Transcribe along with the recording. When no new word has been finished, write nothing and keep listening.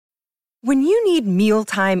When you need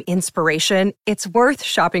mealtime inspiration, it's worth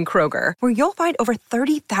shopping Kroger, where you'll find over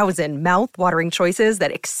 30,000 mouth-watering choices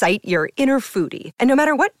that excite your inner foodie. And no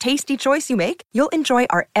matter what tasty choice you make, you'll enjoy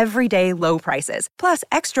our everyday low prices, plus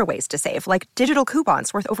extra ways to save, like digital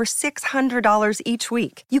coupons worth over $600 each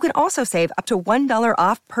week. You can also save up to $1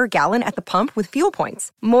 off per gallon at the pump with fuel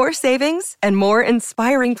points. More savings and more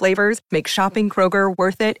inspiring flavors make shopping Kroger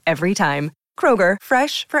worth it every time. Kroger,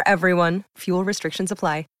 fresh for everyone. Fuel restrictions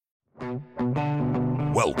apply.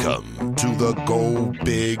 Welcome to the Go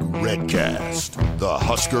Big Redcast, the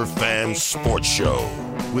Husker Fan Sports Show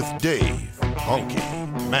with Dave, Honky,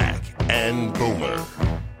 Mac, and Boomer.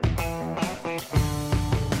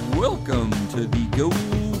 Welcome to the Go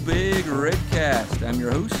Big Redcast. I'm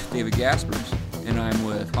your host, David Gaspers, and I'm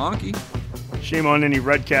with Honky. Shame on any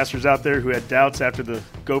Redcasters out there who had doubts after the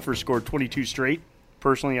Gophers scored 22 straight.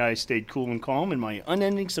 Personally, I stayed cool and calm in my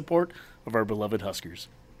unending support of our beloved Huskers.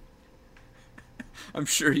 I'm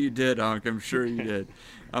sure you did, Honk. I'm sure you did.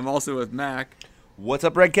 I'm also with Mac. What's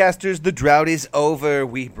up, Redcasters? The drought is over.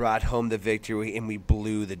 We brought home the victory, and we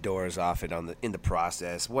blew the doors off it in the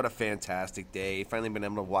process. What a fantastic day. Finally been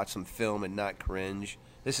able to watch some film and not cringe.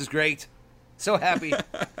 This is great. So happy.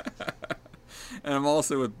 And I'm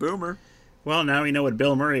also with Boomer. Well, now we know what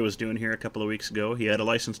Bill Murray was doing here a couple of weeks ago. He had a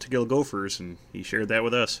license to kill gophers, and he shared that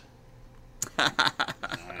with us.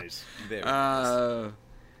 Nice. Very nice.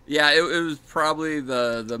 Yeah, it was probably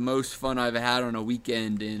the most fun I've had on a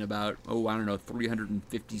weekend in about,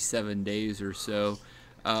 357 days or so.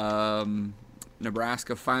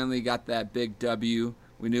 Nebraska finally got that big W.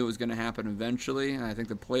 We knew it was going to happen eventually. I think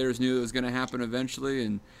the players knew it was going to happen eventually,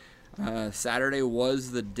 and Saturday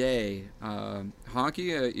was the day.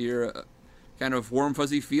 Honky, your kind of warm,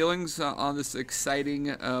 fuzzy feelings on this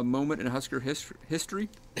exciting moment in Husker history?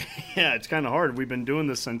 Yeah, it's kind of hard. We've been doing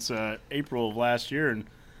this since April of last year, and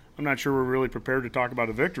I'm not sure we're really prepared to talk about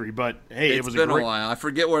a victory, but hey, it was been a while. I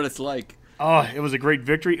forget what it's like. Oh, it was a great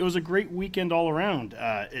victory. It was a great weekend all around.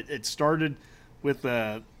 It started with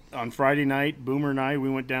on Friday night, Boomer and I, we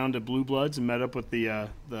went down to Blue Bloods and met up with the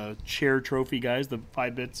chair trophy guys, the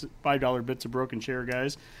 $5 bits of broken chair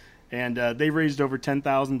guys, and they raised over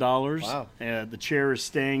 $10,000. Wow! The chair is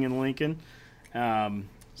staying in Lincoln.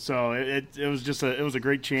 So it was a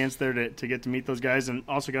great chance there to get to meet those guys, and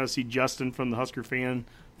also got to see Justin from the Husker Fan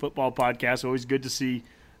Football Podcast. Always good to see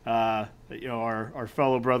our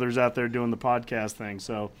fellow brothers out there doing the podcast thing.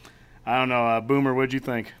 So I don't know, Boomer, what'd you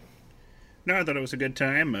think? No, I thought it was a good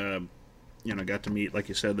time. Got to meet, like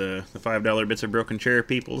you said, the $5 bits of broken chair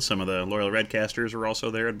people. Some of the loyal Redcasters were also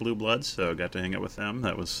there at Blue Bloods, so got to hang out with them.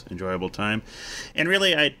 That was an enjoyable time. And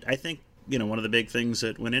really, I think one of the big things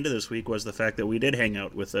that went into this week was the fact that we did hang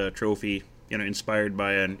out with a trophy, inspired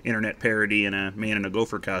by an internet parody and a man in a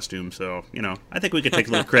gopher costume. So, I think we could take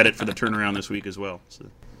a little credit for the turnaround this week as well. So.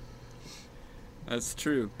 That's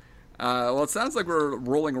true. Well, it sounds like we're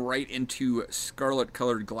rolling right into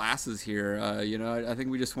scarlet-colored glasses here. I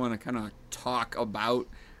think we just want to kind of talk about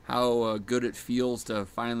how good it feels to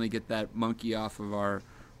finally get that monkey off of our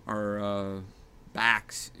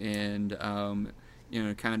backs and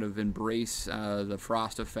kind of embrace the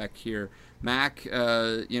Frost effect here. Mac,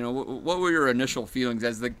 what were your initial feelings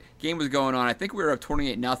as the game was going on? I think we were up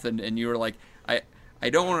 28-0, and you were like, I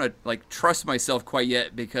don't want to trust myself quite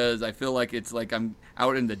yet because I feel like it's like I'm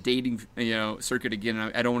out in the dating circuit again.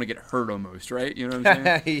 And I don't want to get hurt almost, right? You know what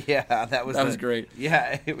I'm saying? Yeah, that was great.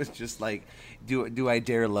 Yeah, it was just like, do I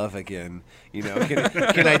dare love again?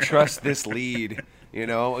 Can I trust this lead?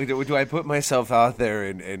 Do I put myself out there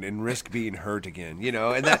and risk being hurt again?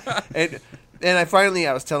 And I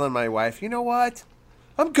was telling my wife, you know what?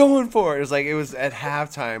 I'm going for it. It was at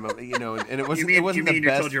halftime, and it wasn't. It wasn't the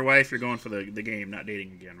best. You told your wife you're going for the game, not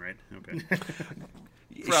dating again, right? Okay.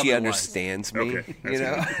 She understands me. Okay,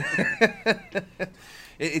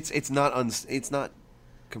 it's not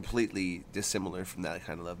completely dissimilar from that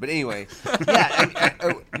kind of love. But anyway,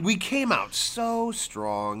 yeah, we came out so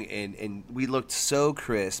strong and we looked so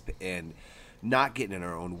crisp and not getting in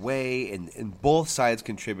our own way, and both sides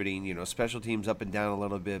contributing, special teams up and down a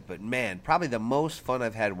little bit. But, man, probably the most fun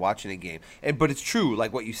I've had watching a game. But it's true,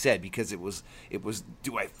 like what you said, because it was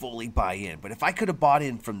do I fully buy in? But if I could have bought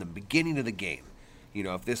in from the beginning of the game,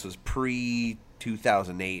 if this was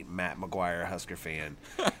pre-2008 Matt McGuire Husker fan,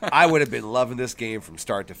 I would have been loving this game from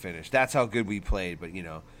start to finish. That's how good we played. But,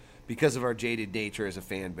 because of our jaded nature as a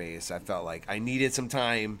fan base, I felt like I needed some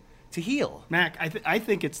time to heal. Mac, I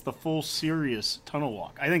think it's the full serious tunnel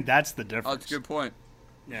walk. I think that's the difference. Oh, that's a good point.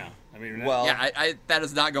 Yeah, that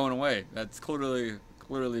is not going away. That's clearly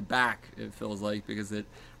back. It feels like because it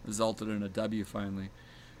resulted in a W finally.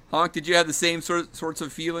 Honk, did you have the same sorts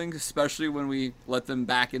of feelings, especially when we let them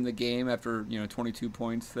back in the game after 22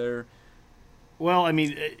 points there? Well, I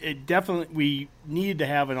mean, it definitely, we needed to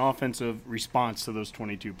have an offensive response to those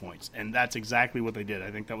 22 points, and that's exactly what they did.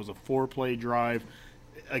 I think that was a 4-play drive.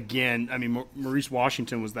 Again, I mean, Maurice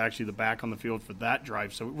Washington was actually the back on the field for that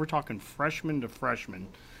drive, so we're talking freshman to freshman,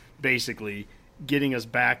 basically, getting us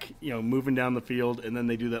back, moving down the field, and then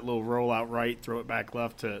they do that little rollout right, throw it back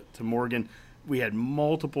left to Morgan. We had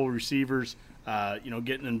multiple receivers,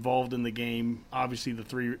 getting involved in the game. Obviously, the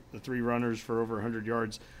three runners for over 100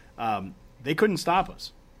 yards. They couldn't stop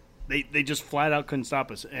us. They just flat out couldn't stop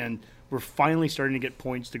us, and we're finally starting to get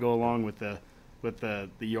points to go along with the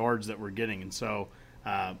yards that we're getting. And so,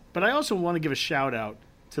 but I also want to give a shout out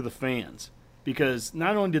to the fans, because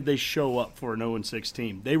not only did they show up for an 0-6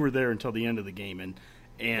 team, they were there until the end of the game,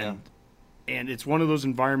 and it's one of those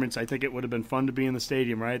environments. I think it would have been fun to be in the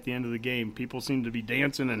stadium right at the end of the game. People seemed to be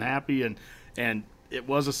dancing and happy, and it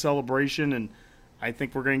was a celebration, and I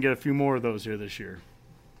think we're going to get a few more of those here this year.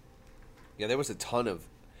 Yeah, there was a ton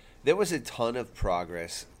of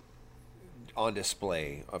progress on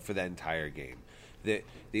display for that entire game. The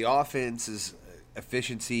offense's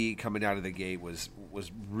efficiency coming out of the gate was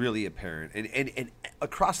really apparent, and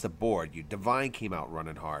across the board, Devine came out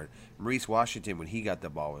running hard. Maurice Washington, when he got the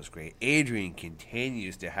ball, was great. Adrian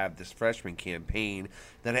continues to have this freshman campaign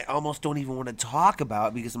that I almost don't even want to talk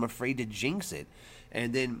about because I'm afraid to jinx it.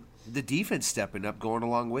 And then the defense stepping up, going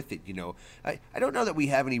along with it. I don't know that we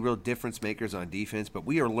have any real difference makers on defense, but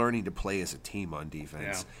we are learning to play as a team on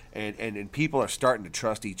defense. Yeah. And people are starting to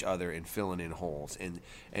trust each other and filling in holes.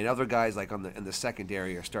 And other guys like in the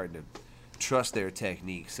secondary are starting to trust their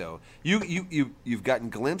technique. So you've gotten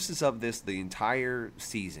glimpses of this the entire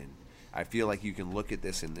season. I feel like you can look at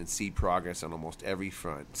this and see progress on almost every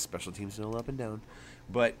front. Special teams still up and down,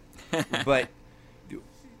 but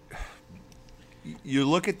you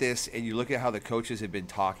look at this and you look at how the coaches have been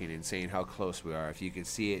talking and saying how close we are. If you can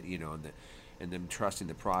see it, and them trusting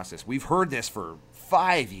the process. We've heard this for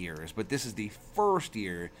 5 years, but this is the first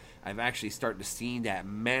year I've actually started to see that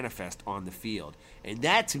manifest on the field. And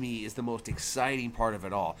that, to me, is the most exciting part of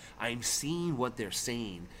it all. I'm seeing what they're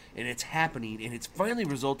saying, and it's happening, and it's finally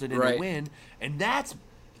resulted in a win. And that's,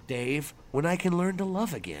 Dave, when I can learn to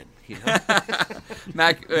love again.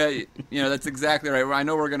 Mac, that's exactly right. I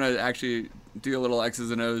know we're going to actually do a little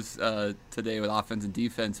X's and O's today with offense and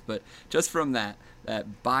defense, but just from that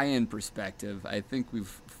buy-in perspective, I think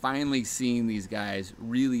we've finally seen these guys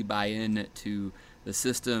really buy in to the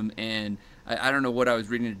system. And I don't know what I was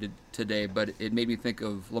reading today, but it made me think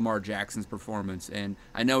of Lamar Jackson's performance. And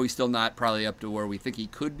I know he's still not probably up to where we think he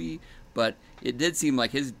could be, but it did seem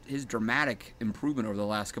like his dramatic improvement over the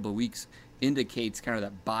last couple of weeks indicates kind of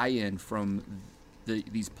that buy-in from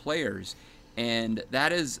these players. And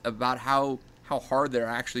that is about how hard they're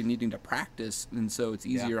actually needing to practice, and so it's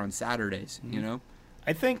easier on Saturdays,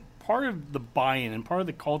 I think part of the buy-in and part of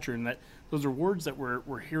the culture, and that those are words that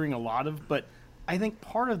we're hearing a lot of, but I think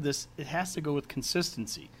part of this, it has to go with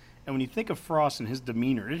consistency. And when you think of Frost and his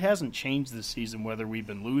demeanor, it hasn't changed this season whether we've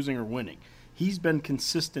been losing or winning. He's been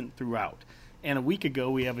consistent throughout. And a week ago,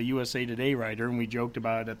 we have a USA Today writer, and we joked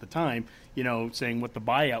about it at the time, saying what the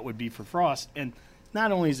buyout would be for Frost. And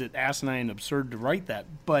not only is it asinine and absurd to write that,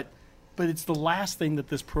 but it's the last thing that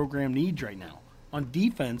this program needs right now. On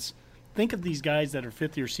defense, think of these guys that are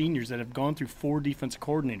fifth-year seniors that have gone through 4 defensive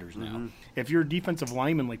coordinators now. Mm-hmm. If you're a defensive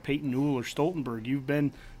lineman like Peyton Newell or Stoltenberg, you've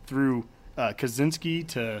been through Kaczynski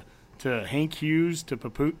to Hank Hughes to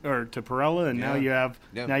Perella, and now you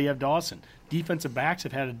have Dawson. Defensive backs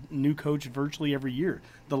have had a new coach virtually every year.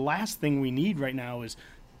 The last thing we need right now is,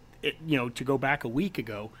 to go back a week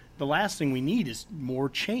ago, the last thing we need is more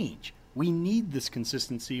change. We need this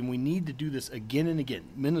consistency, and we need to do this again and again.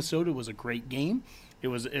 Minnesota was a great game. It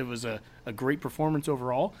was a great performance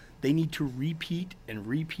overall. They need to repeat and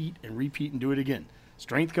repeat and repeat and do it again.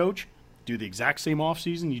 Strength coach, do the exact same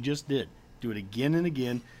offseason you just did. Do it again and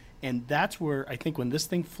again. And that's where I think when this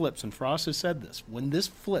thing flips, and Frost has said this, when this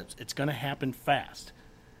flips, it's going to happen fast.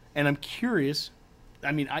 And I'm curious.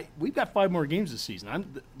 I mean, we've got 5 more games this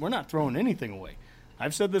season. We're not throwing anything away.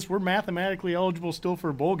 I've said this. We're mathematically eligible still for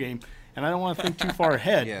a bowl game, and I don't want to think too far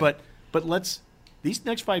ahead. But these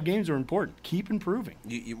next 5 games are important. Keep improving.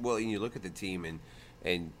 You look at the team,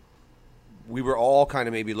 and we were all kind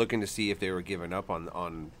of maybe looking to see if they were giving up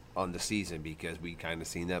on the season because we kind of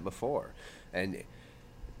seen that before, and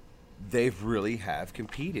they've really have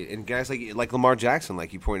competed. And guys like Lamar Jackson,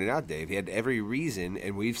 like you pointed out, Dave, he had every reason,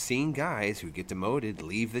 and we've seen guys who get demoted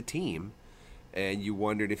leave the team, and you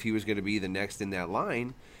wondered if he was going to be the next in that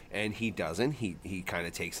line. And he doesn't. He kind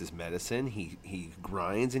of takes his medicine. He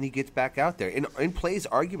grinds and he gets back out there and plays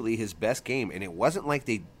arguably his best game. And it wasn't like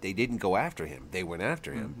they didn't go after him. They went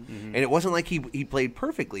after him. And it wasn't like he played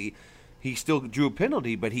perfectly. He still drew a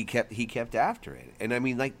penalty, but he kept after it. And I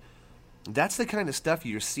mean, like, that's the kind of stuff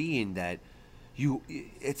you're seeing that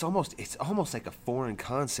it's almost like a foreign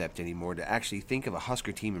concept anymore to actually think of a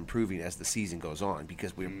Husker team improving as the season goes on,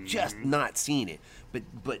 because we're just not seeing it.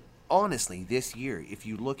 But honestly, this year, if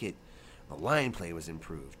you look at the line play was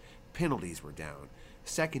improved, penalties were down,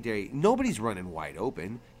 secondary, nobody's running wide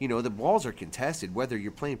open. You know, the balls are contested, whether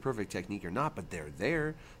you're playing perfect technique or not, but they're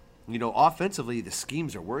there. You know, offensively, the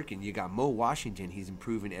schemes are working. You got Mo Washington, he's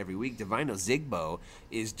improving every week. Divino Zigbo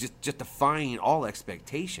is just defying all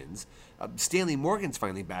expectations. Stanley Morgan's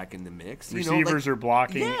finally back in the mix. Receivers are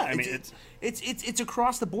blocking. Yeah, I mean, it's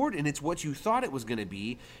across the board, and it's what you thought it was going to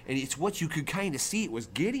be, and it's what you could kind of see it was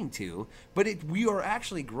getting to. But we are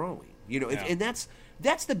actually growing. You know, and that's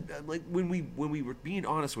the like when we were being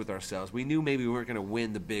honest with ourselves, we knew maybe we weren't going to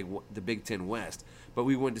win the Big Ten West, but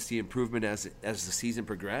we wanted to see improvement as the season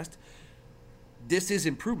progressed. This is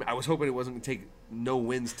improvement. I was hoping it wasn't going to take no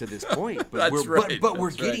wins to this point, but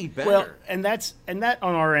we're getting better. Well, and that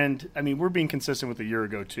on our end, I mean, we're being consistent with a year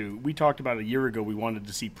ago too. We talked about a year ago we wanted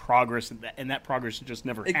to see progress, and that progress just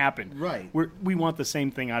never happened. Right. We want the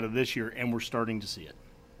same thing out of this year, and we're starting to see it.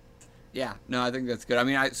 Yeah, no, I think that's good. I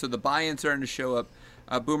mean, so the buy-in starting to show up.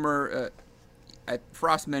 Boomer,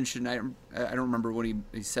 Frost mentioned, I don't remember when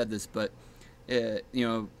he said this, but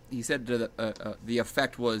he said the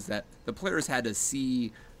effect was that the players had to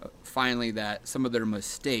see finally that some of their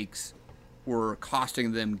mistakes were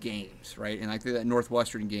costing them games, right? And like that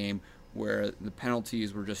Northwestern game where the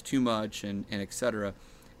penalties were just too much and et cetera,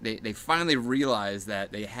 they finally realized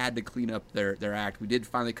that they had to clean up their act. We did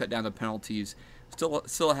finally cut down the penalties.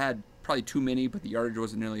 Still had probably too many, but the yardage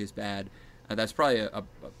wasn't nearly as bad. That's probably a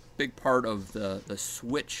big part of the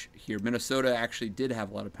switch here. Minnesota actually did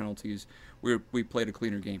have a lot of penalties. We played a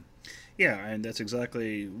cleaner game. Yeah, and that's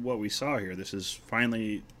exactly what we saw here. This is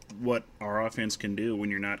finally what our offense can do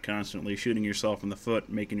when you're not constantly shooting yourself in the foot,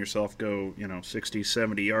 making yourself go 60,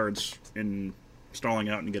 70 yards and stalling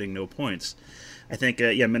out and getting no points. I think,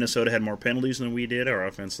 Minnesota had more penalties than we did. Our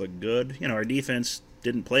offense looked good. Our defense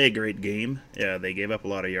didn't play a great game. Yeah, they gave up a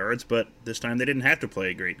lot of yards, but this time they didn't have to play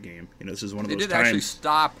a great game. This is one of those times. They did actually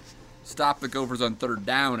stop the Gophers on third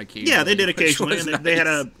down occasionally. Yeah, they did occasionally, and they had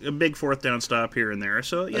a big fourth down stop here and there.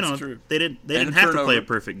 So true. They didn't have to play a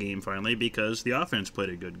perfect game finally because the offense played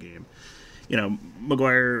a good game.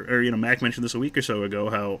 McGuire or Mac mentioned this a week or so ago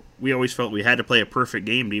how we always felt we had to play a perfect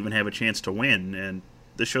game to even have a chance to win, and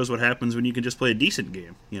this shows what happens when you can just play a decent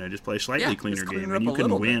game. Just play a slightly cleaner game, and you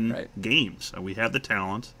can win games. We have the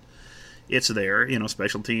talent. It's there.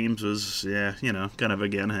 Special teams was, kind of,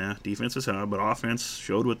 again, defense is how, but offense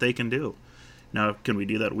showed what they can do. Now, can we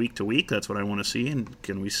do that week to week? That's what I want to see. And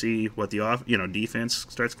can we see what the defense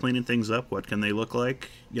starts cleaning things up? What can they look like?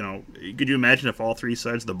 Could you imagine if all three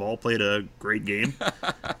sides of the ball played a great game?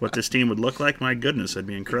 What this team would look like? My goodness, that'd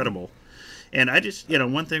be incredible. And I just,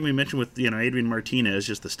 one thing we mentioned with, Adrian Martinez,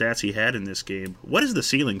 just the stats he had in this game. What is the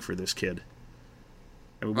ceiling for this kid?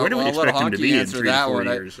 I mean, where do we expect him to be in 3 to 4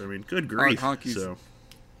 years? I mean, good grief. Honky's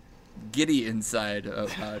giddy inside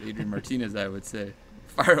about Adrian Martinez, I would say.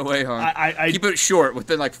 Fire away, Honk. Keep it short,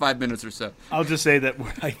 within like 5 minutes or so. I'll just say that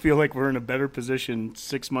I feel like we're in a better position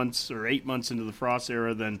 6 months or 8 months into the Frost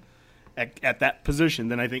era than at that position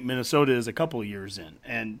than I think Minnesota is a couple of years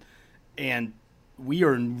in. And we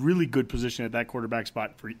are in really good position at that quarterback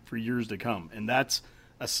spot for years to come. And that's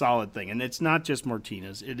a solid thing. And it's not just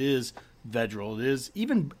Martinez. It is Vedral. It is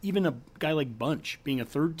even a guy like Bunch being a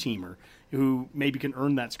third-teamer who maybe can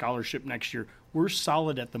earn that scholarship next year. We're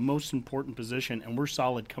solid at the most important position, and we're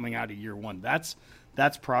solid coming out of year one. That's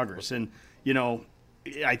progress. And,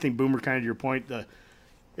 I think, Boomer, kind of to your point,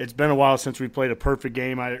 it's been a while since we played a perfect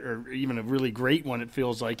game or even a really great one, it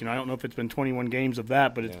feels like. I don't know if it's been 21 games of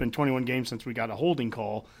that, but it's been 21 games since we got a holding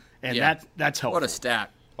call, and that's helpful. What a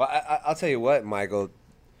stat. Well, I'll tell you what, Michael.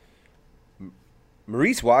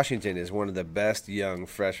 Maurice Washington is one of the best young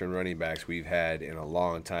freshman running backs we've had in a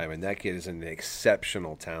long time, and that kid is an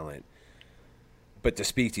exceptional talent. But to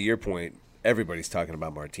speak to your point, everybody's talking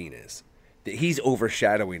about Martinez. He's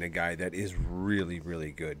overshadowing a guy that is really,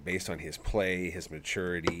 really good based on his play, his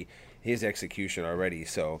maturity, his execution already.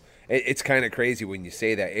 So it's kind of crazy when you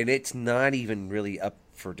say that, and it's not even really up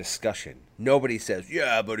for discussion. Nobody says,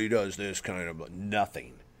 yeah, but he does this kind of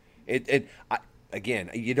nothing. Again,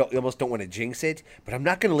 you almost don't want to jinx it, but I'm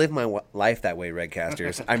not going to live my life that way,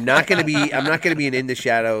 Redcasters. I'm not going to be an in the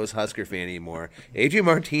shadows Husker fan anymore. Adrian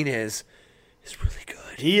Martinez is really good.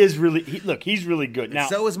 He is really he's really good. Now,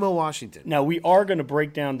 So is Mo Washington. Now, we are going to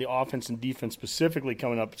break down the offense and defense specifically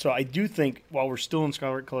coming up. So I do think while we're still in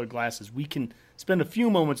scarlet-colored glasses, we can spend a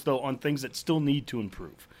few moments, though, on things that still need to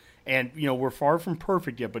improve. And, we're far from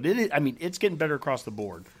perfect yet, but it's getting better across the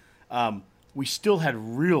board. We still had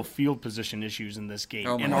real field position issues in this game.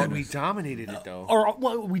 Oh, my and goodness. We dominated it, though.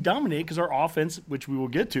 we dominated because our offense, which we will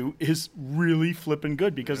get to, is really flipping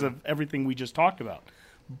good because of everything we just talked about.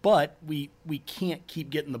 But we can't keep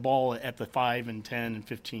getting the ball at the 5 and 10 and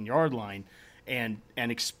 15-yard line and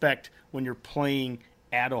expect when you're playing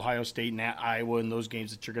at Ohio State and at Iowa in those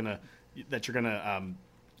games that you're gonna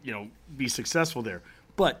be successful there.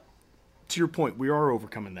 But to your point, we are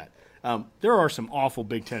overcoming that. There are some awful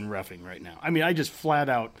Big Ten reffing right now. I mean, I just flat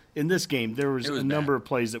out in this game there was a number of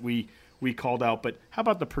plays that we called out. But how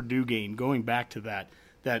about the Purdue game? Going back to that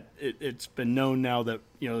it's been known now that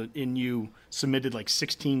NU submitted like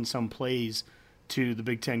 16 some plays to the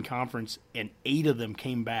Big Ten Conference, and 8 of them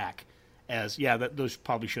came back as those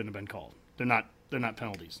probably shouldn't have been called. They're not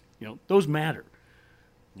penalties. Those matter.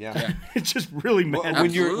 Yeah. It just really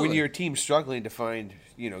matters. When your team's struggling to find,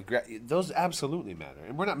 those absolutely matter.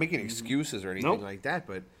 And we're not making excuses or anything like that,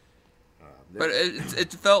 but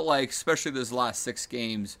it felt like, especially those last 6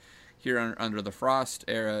 games here under the Frost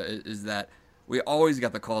era, is that we always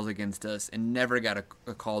got the calls against us and never got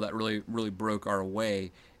a call that really, really broke our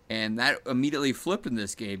way. And that immediately flipped in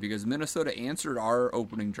this game because Minnesota answered our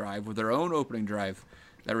opening drive with their own opening drive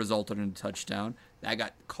that resulted in a touchdown. That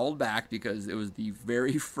got called back because it was the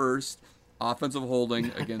very first offensive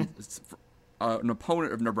holding against an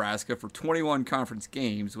opponent of Nebraska for 21 conference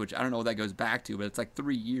games, which I don't know what that goes back to, but it's like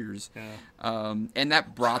 3 years. Yeah. And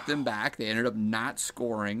that brought them back. They ended up not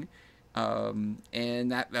scoring.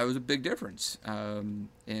 And that was a big difference.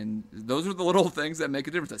 And those are the little things that make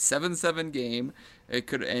a difference. A 7-7 game,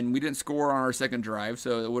 and we didn't score on our second drive,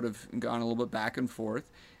 so it would have gone a little bit back and forth.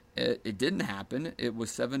 It didn't happen. It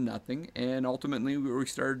was 7-0, and ultimately we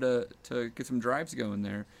started to get some drives going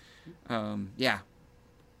there. And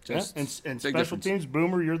special teams,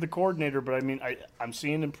 Boomer, you're the coordinator, but I mean, I'm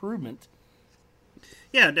seeing improvement.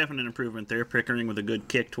 Yeah, definite improvement there. Pickering with a good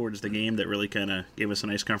kick towards the game that really kind of gave us a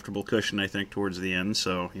nice, comfortable cushion, I think, towards the end.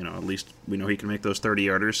 So, at least we know he can make those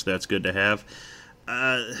 30-yarders. So that's good to have.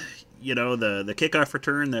 The kickoff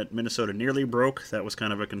return that Minnesota nearly broke, that was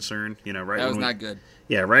kind of a concern. That was not good.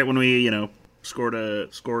 Yeah, right when we, scored to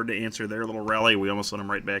answer their little rally, we almost let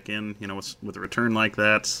them right back in. With a return like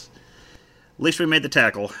that. At least we made the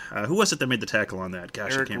tackle. Who was it that made the tackle on that?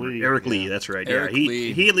 Gosh, I can't remember. Eric Lee, that's right. Eric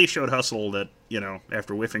Lee. He at least showed hustle that,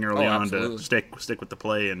 after whiffing early on to stick with the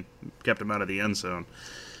play and kept him out of the end zone.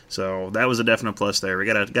 So that was a definite plus there. We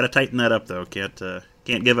gotta tighten that up though. Can't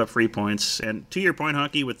give up free points. And to your point,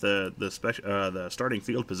 Honky, with the starting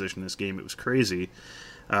field position in this game, it was crazy.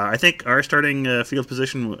 I think our starting field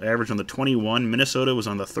position averaged on the 21. Minnesota was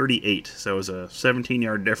on the 38, so it was a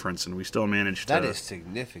 17-yard difference, and we still managed to... That is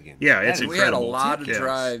significant. Yeah, it's incredible. We had a lot of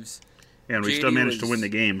drives. And we still managed to win the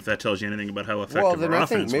game, if that tells you anything about how effective our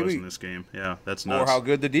offense was in this game. Yeah, that's nuts. Or how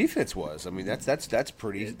good the defense was. I mean, that's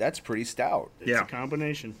pretty stout. It's a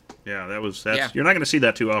combination. Yeah, you're not going to see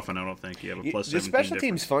that too often, I don't think. You have a plus 17 The special difference.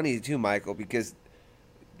 team's funny, too, Michael, because...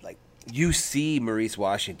 You see Maurice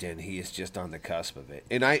Washington, he is just on the cusp of it.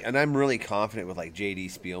 And I'm really confident with J.D.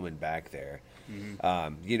 Spielman back there.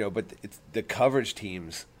 Mm-hmm. But it's the coverage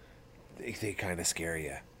teams, they kind of scare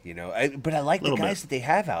you, But I like the guys that they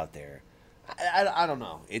have out there. I don't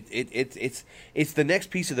know. It's the next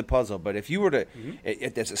piece of the puzzle. But if you were to,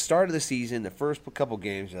 at the start of the season, the first couple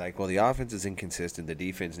games, you're like, well, the offense is inconsistent. The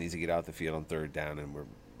defense needs to get out the field on third down, and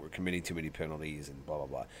we're committing too many penalties and blah, blah,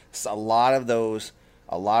 blah. So a lot of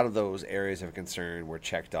those areas of concern were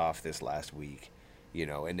checked off this last week,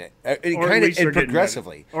 and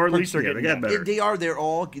progressively. Or at least they're getting better. They're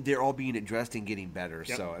all being addressed and getting better.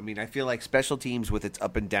 Yep. So I mean, I feel like special teams with its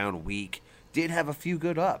up and down week did have a few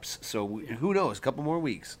good ups. So who knows? A couple more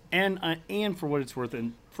weeks. And for what it's worth,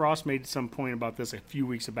 and Frost made some point about this a few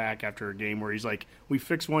weeks back after a game where he's like, we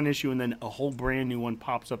fix one issue and then a whole brand new one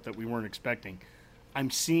pops up that we weren't expecting. I'm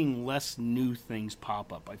seeing less new things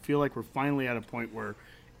pop up. I feel like we're finally at a point where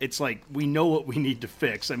it's like we know what we need to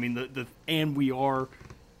fix. I mean, and we are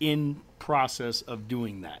in process of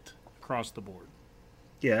doing that across the board.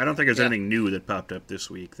 Yeah, I don't think there's anything new that popped up this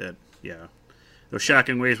week. Those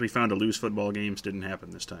shocking ways we found to lose football games didn't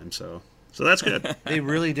happen this time. So that's good. They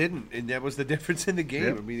really didn't, and that was the difference in the game.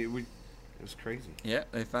 Yep. I mean, it was crazy. Yeah,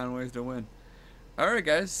 they found ways to win. All right,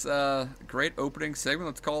 guys. Great opening segment.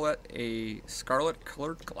 Let's call that a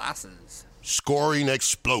Scarlet-Colored Glasses. Scoring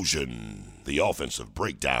explosion. The offensive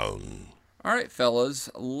breakdown. All right, fellas,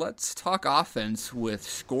 let's talk offense with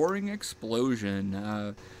Scoring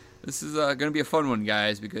Explosion. This is going to be a fun one,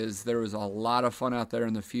 guys, because there was a lot of fun out there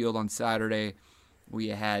in the field on Saturday. We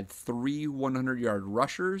had 3 100-yard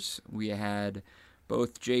rushers. We had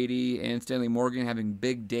both JD and Stanley Morgan having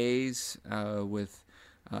big days with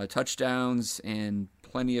touchdowns and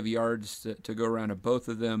plenty of yards to go around to both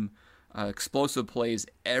of them. Explosive plays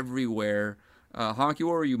everywhere. Honky,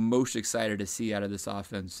 what were you most excited to see out of this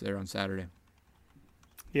offense there on Saturday?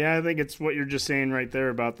 Yeah, I think it's what you're just saying right there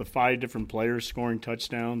about the 5 different players scoring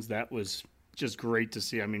touchdowns. That was just great to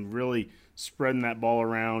see. I mean, really spreading that ball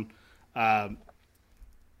around.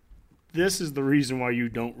 This is the reason why you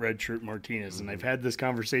don't redshirt Martinez, and I've had this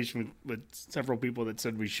conversation with several people that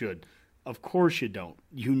said we should. Of course you don't.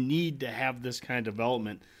 You need to have this kind of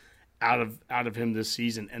development out of him this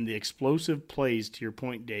season, and the explosive plays, to your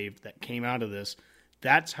point, Dave, that came out of this,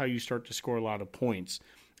 that's how you start to score a lot of points,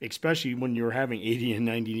 especially when you're having 80 and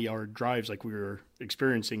 90-yard drives like we were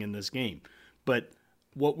experiencing in this game. But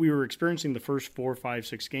what we were experiencing the first 4, 5,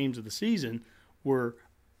 6 games of the season were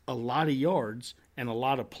a lot of yards and a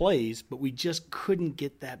lot of plays, but we just couldn't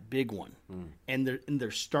get that big one. And they're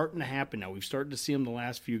starting to happen now. We've started to see them the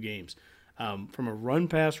last few games. From a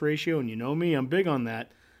run-pass ratio, and you know me, I'm big on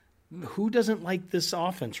that. Who doesn't like this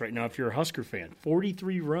offense right now if you're a Husker fan?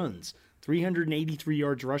 43 runs, 383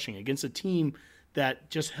 yards rushing against a team that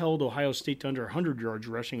just held Ohio State to under 100 yards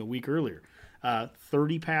rushing a week earlier.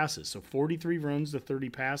 30 passes, so 43 runs to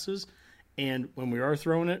 30 passes. And when we are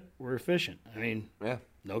throwing it, we're efficient. I mean,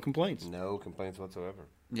 no complaints. No complaints whatsoever.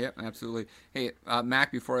 Yeah, absolutely. Hey, Mac,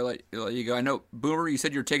 before I let you go, I know, Boomer, you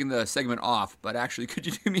said you're taking the segment off, but actually, could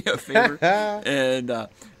you do me a favor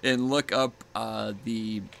and look up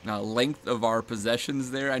the length of our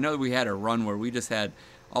possessions there? I know that we had a run where we just had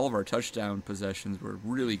all of our touchdown possessions were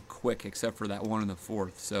really quick, except for that one in the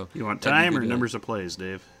fourth. So You want time or numbers of plays,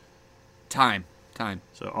 Dave? Time.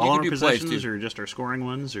 So all our possessions or just our scoring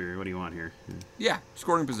ones, or what do you want here? Yeah,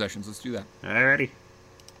 scoring possessions. Let's do that. Alrighty.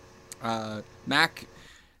 Mac,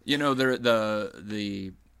 you know,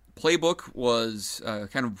 the playbook was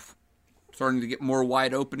kind of starting to get more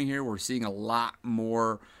wide open here. We're seeing a lot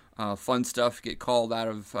more fun stuff get called out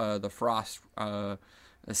of the Frost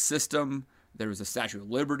system. There was a Statue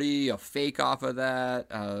of Liberty, a fake off of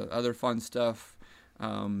that, other fun stuff.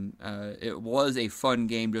 It was a fun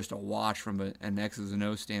game just to watch from an X's and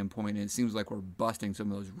O standpoint, and it seems like we're busting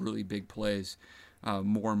some of those really big plays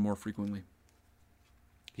more and more frequently.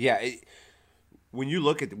 Yeah, when you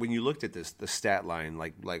looked at this, the stat line,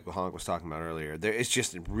 like Honk was talking about earlier, there is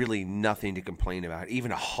just really nothing to complain about.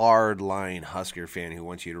 Even a hard line Husker fan who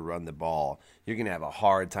wants you to run the ball, you're gonna have a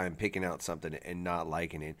hard time picking out something and not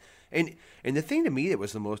liking it. And the thing to me that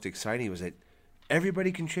was the most exciting was that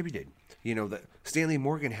everybody contributed. You know, Stanley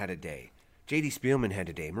Morgan had a day. J.D. Spielman had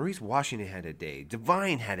a day. Maurice Washington had a day.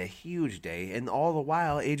 Devine had a huge day. And all the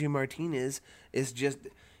while, Adrian Martinez is just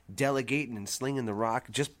delegating and slinging the rock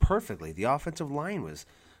just perfectly. The offensive line was...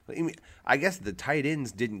 I guess the tight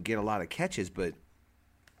ends didn't get a lot of catches, but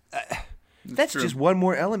that's just one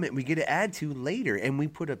more element we get to add to later, and we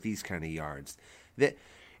put up these kind of yards.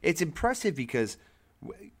 It's impressive because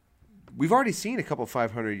we've already seen a couple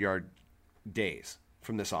 500-yard days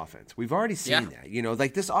from this offense. We've already seen that. You know,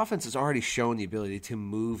 like this offense has already shown the ability to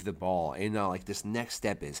move the ball. And like this next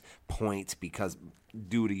step is points because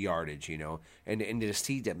due to yardage, you know, and to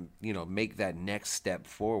see them, you know, make that next step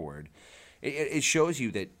forward. It shows you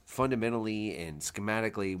that fundamentally and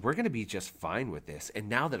schematically we're going to be just fine with this. And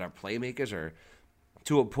now that our playmakers are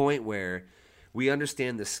to a point where we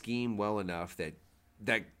understand the scheme well enough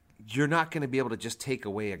that you're not going to be able to just take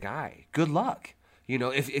away a guy. Good luck. You know,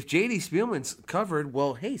 if J.D. Spielman's covered,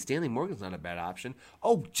 well, hey, Stanley Morgan's not a bad option.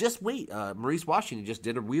 Oh, just wait. Maurice Washington just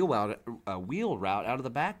did a wheel route out of the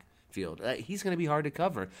backfield. He's going to be hard to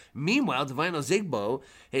cover. Meanwhile, Devine Ozigbo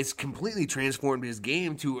has completely transformed his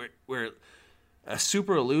game to where a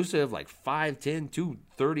super elusive, like 5'10",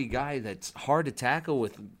 230 guy that's hard to tackle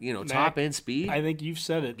with, you know, top end speed. I think you've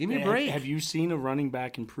said it. Give me a break. Have you seen a running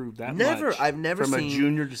back improve that Never. much? I've never from seen a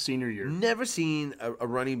junior to senior year. Never seen a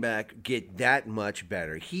running back get that much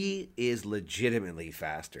better. He is legitimately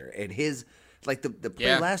faster, and his like the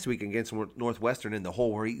play last week against Northwestern in the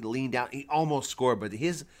hole where he leaned out, he almost scored, but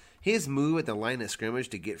his move at the line of scrimmage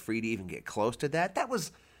to get free to even get close to that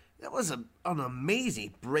was an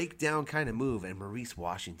amazing breakdown kind of move. And Maurice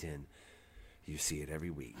Washington, you see it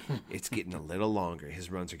every week. It's getting a little longer.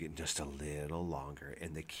 His runs are getting just a little longer,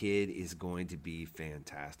 and the kid is going to be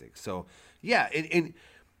fantastic. So, yeah, and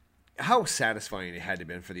how satisfying it had to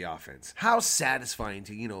been for the offense. How satisfying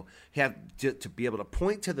to, you know, have to be able to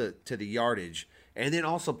point to the yardage and then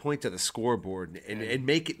also point to the scoreboard and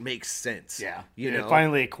make it make sense. Yeah, you know, it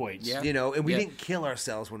finally equates. Yeah. You know, and we didn't kill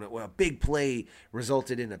ourselves when a big play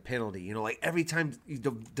resulted in a penalty. You know, like every time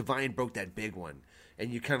Divine broke that big one,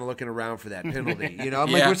 and you're kind of looking around for that penalty. You know,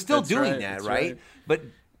 I'm like, we're still doing that, that's right? But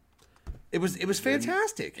it was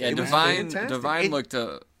fantastic. Yeah, it was Divine fantastic. looked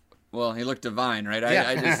well, he looked divine, right?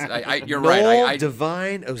 Yeah. You're Noel right.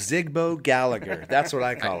 Divine Ozigbo Gallagher. That's what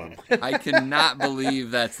I call him. I cannot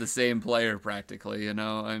believe that's the same player practically, you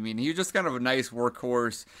know. I mean, he's just kind of a nice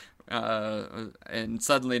workhorse, and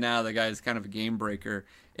suddenly now the guy's kind of a game breaker.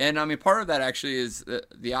 And, I mean, part of that actually is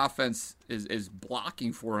the offense is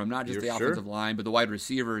blocking for him, not just the offensive line, but the wide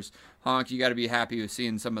receivers. Honk, you got to be happy with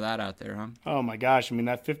seeing some of that out there, huh? Oh, my gosh. I mean,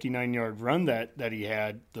 that 59-yard run that he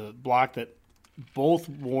had, the block that both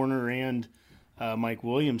Warner and Mike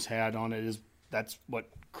Williams had on it, that's what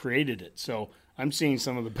created it. So I'm seeing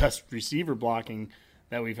some of the best receiver blocking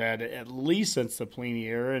that we've had at least since the Pelini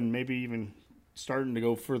era, and maybe even starting to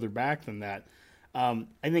go further back than that. I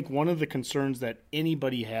think one of the concerns that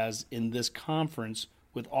anybody has in this conference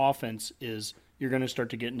with offense is you're going to start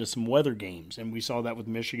to get into some weather games. And we saw that with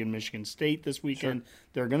Michigan State this weekend. Sure.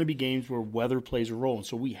 There are going to be games where weather plays a role. And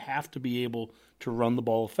so we have to be able to run the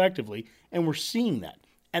ball effectively. And we're seeing that.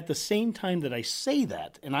 At the same time that I say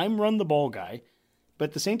that, and I'm run the ball guy, but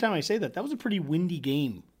at the same time I say that was a pretty windy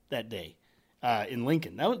game that day in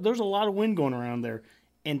Lincoln. There's a lot of wind going around there.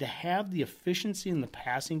 And to have the efficiency in the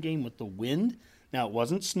passing game with the wind, now it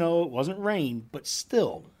wasn't snow, it wasn't rain, but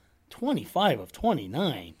still 25 of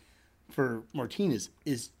 29 for Martinez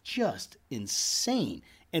is just insane.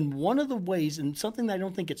 And one of the ways, and something that I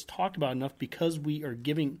don't think gets talked about enough because we are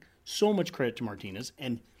giving so much credit to Martinez,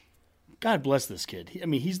 and God bless this kid. I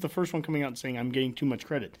mean, he's the first one coming out and saying, I'm getting too much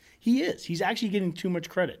credit. He is. He's actually getting too much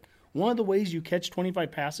credit. One of the ways you catch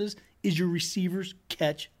 25 passes is your receivers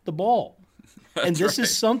catch the ball. And this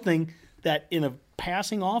is something that in a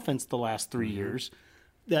passing offense the last 3 years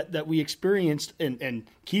that we experienced, and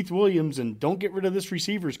Keith Williams, and don't get rid of this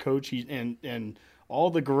receivers coach, and all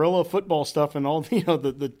the guerrilla football stuff and all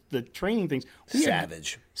the training things.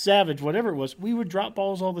 Savage, whatever it was, we would drop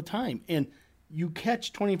balls all the time. And you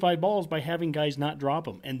catch 25 balls by having guys not drop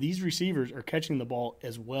them. And these receivers are catching the ball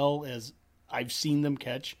as well as I've seen them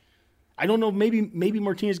catch. I don't know, maybe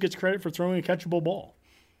Martinez gets credit for throwing a catchable ball.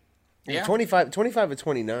 Yeah. 25 of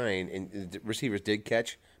 29, and the receivers did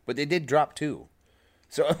catch, but they did drop two.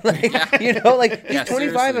 So, he's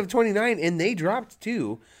 25 of 29, and they dropped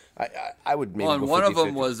two. I would maybe. Well, and go one 50-50. of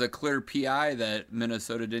them was a clear PI that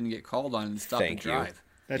Minnesota didn't get called on and stopped the drive.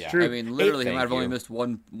 That's true. I mean, literally, he might have only missed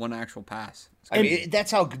one actual pass. I mean,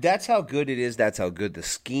 that's how good it is. That's how good the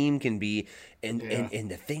scheme can be. And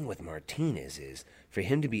the thing with Martinez is for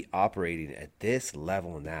him to be operating at this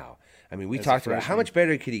level now. I mean, we talked about how much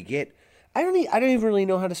better could he get. I don't even really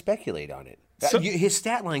know how to speculate on it. So, his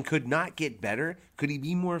stat line could not get better. Could he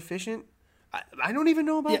be more efficient? I don't even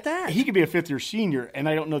know about that. He could be a fifth-year senior, and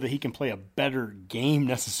I don't know that he can play a better game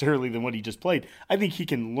necessarily than what he just played. I think he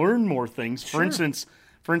can learn more things. For instance,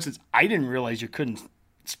 I didn't realize you couldn't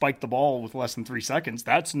spike the ball with less than 3 seconds.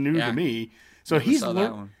 That's new to me. So he's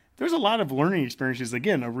learned. There's a lot of learning experiences.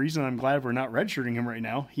 Again, a reason I'm glad we're not redshirting him right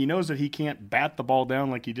now. He knows that he can't bat the ball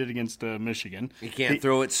down like he did against Michigan. He can't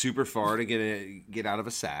throw it super far to get out of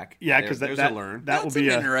a sack. Yeah, because there's a learn. That's an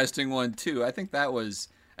interesting one too. I think that was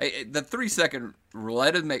the 3-second rule.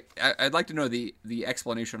 I'd like to know the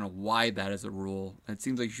explanation of why that is a rule. It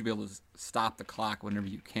seems like you should be able to stop the clock whenever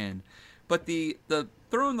you can. But the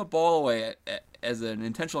throwing the ball away as an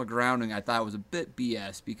intentional grounding, I thought was a bit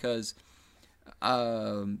BS because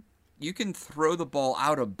you can throw the ball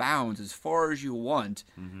out of bounds as far as you want,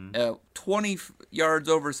 20 yards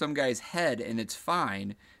over some guy's head, and it's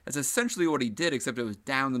fine. That's essentially what he did, except it was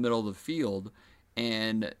down the middle of the field,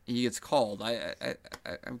 and he gets called. I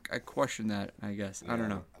question that, I guess. I don't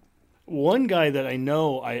know. One guy that I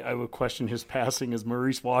know I would question his passing is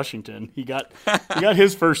Maurice Washington. He got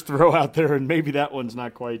his first throw out there, and maybe that one's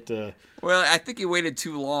not quite. Well, I think he waited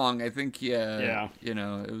too long. I think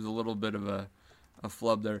it was a little bit of a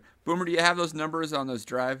flub there. Boomer, do you have those numbers on those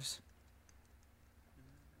drives?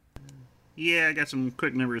 Yeah, I got some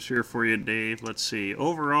quick numbers here for you, Dave. Let's see.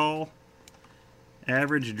 Overall,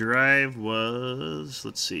 average drive was,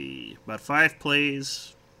 about 5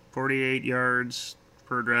 plays, 48 yards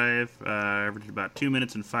per drive, averaged about 2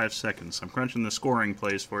 minutes and 5 seconds. I'm crunching the scoring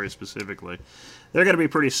plays for you specifically. They're going to be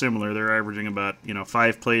pretty similar. They're averaging about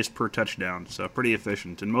 5 plays per touchdown, so pretty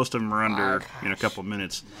efficient. And most of them are under a couple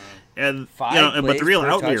minutes. And but the real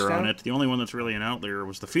outlier on it, the only one that's really an outlier,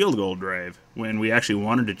 was the field goal drive. When we actually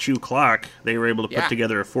wanted to chew clock, they were able to put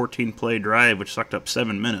together a 14-play drive, which sucked up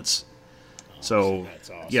 7 minutes. So, That's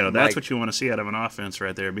awesome. that's Mike- what you want to see out of an offense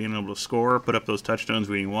right there, being able to score, put up those touchdowns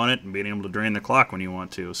when you want it, and being able to drain the clock when you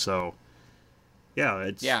want to. So,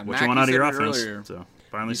 it's what Mac, you want out of you your said it offense. earlier. So,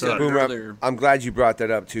 finally You saw said it. it Boomer, earlier. I'm glad you brought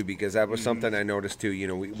that up too, because that was something I noticed too. You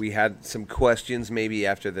know, we had some questions maybe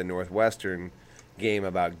after the Northwestern game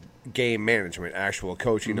about game management, actual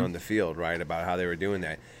coaching on the field, right? About how they were doing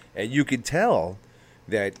that, and you could tell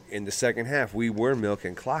that in the second half we were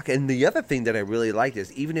milking clock. And the other thing that I really liked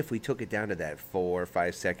is even if we took it down to that 4 or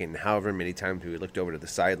 5 second, however many times we looked over to the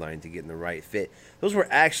sideline to get in the right fit, those were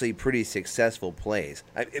actually pretty successful plays.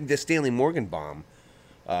 The Stanley Morgan bomb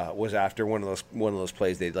was after one of those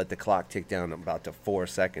plays. They let the clock tick down about to 4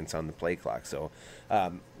 seconds on the play clock. So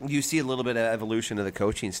you see a little bit of evolution of the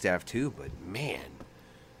coaching staff too. But man,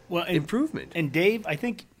 Well, improvement. And Dave, I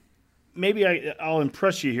think maybe I'll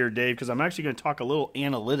impress you here, Dave, because I'm actually going to talk a little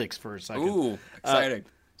analytics for a second. Ooh, exciting.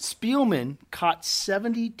 Spielman caught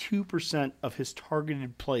 72% of his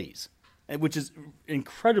targeted plays, which is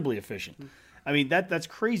incredibly efficient. I mean, that's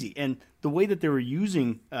crazy. And the way that they were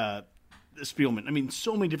using Spielman, I mean,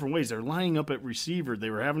 so many different ways. They're lining up at receiver. They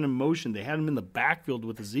were having him motion. They had him in the backfield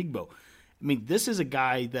with Ezigbo. I mean, this is a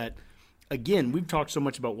guy that, again, we've talked so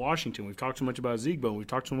much about Washington. We've talked so much about Ezigbo. We've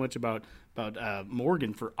talked so much about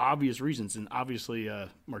Morgan for obvious reasons, and obviously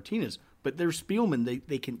Martinez. But there's Spielman.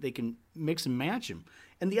 They can mix and match him.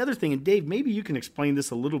 And the other thing, and Dave, maybe you can explain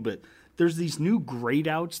this a little bit. There's these new grade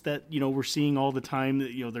outs that we're seeing all the time.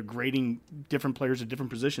 That they're grading different players at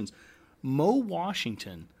different positions. Mo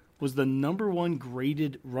Washington was the number 1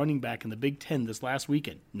 graded running back in the Big Ten this last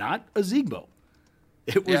weekend. Not Ezigbo.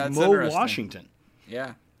 It was that's Mo interesting. Washington.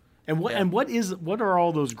 Yeah. And what are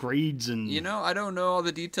all those grades and I don't know all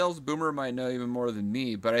the details. Boomer might know even more than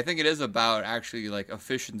me, but I think it is about actually like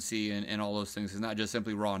efficiency and all those things. It's not just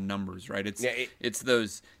simply raw numbers, right? It's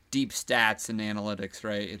those deep stats and analytics,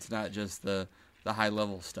 right? It's not just the high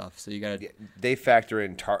level stuff. So you got to. They factor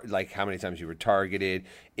in like how many times you were targeted.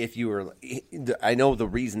 If you were, I know the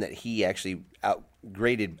reason that he actually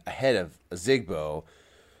outgraded ahead of Ezigbo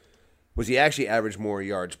was he actually averaged more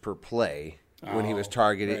yards per play when he was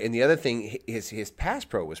targeted. Right. And the other thing, his pass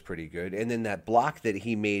pro was pretty good. And then that block that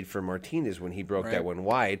he made for Martinez when he broke that one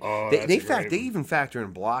wide, they even factor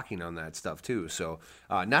in blocking on that stuff too. So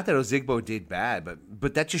not that Ezigbo did bad,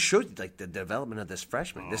 but that just shows like the development of this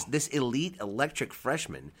freshman, this elite electric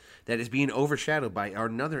freshman that is being overshadowed by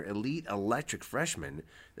another elite electric freshman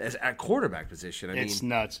as at quarterback position. It's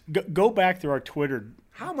nuts. Go back through our Twitter.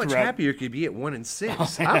 How much happier could you be at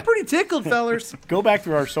 1-6? I'm pretty tickled, fellers. Go back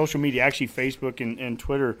through our social media, actually Facebook and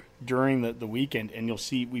Twitter during the weekend, and you'll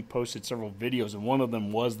see we posted several videos, and one of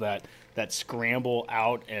them was that scramble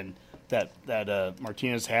out and that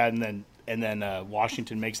Martinez had, and then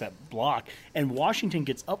Washington makes that block, and Washington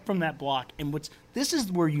gets up from that block, and this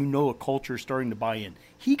is where a culture is starting to buy in.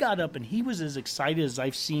 He got up and he was as excited as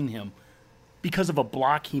I've seen him because of a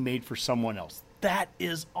block he made for someone else. That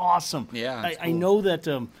is awesome. Yeah, cool.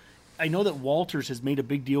 I know that Walters has made a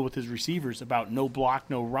big deal with his receivers about no block,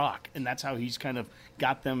 no rock, and that's how he's kind of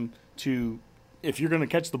got them to. If you're going to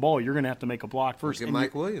catch the ball, you're going to have to make a block first. Look at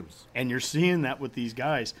Mike Williams, and you're seeing that with these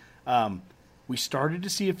guys. We started to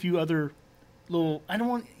see a few other little. I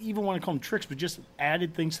don't even want to call them tricks, but just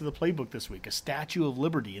added things to the playbook this week. A Statue of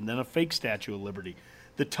Liberty, and then a fake Statue of Liberty.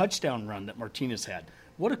 The touchdown run that Martinez had.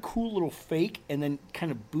 What a cool little fake, and then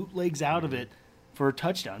kind of bootlegs out of it for a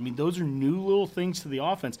touchdown. I mean, those are new little things to the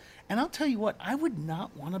offense. And I'll tell you what, I would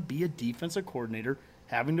not want to be a defensive coordinator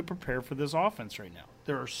having to prepare for this offense right now.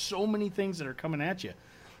 There are so many things that are coming at you.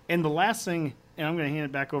 And the last thing, and I'm going to hand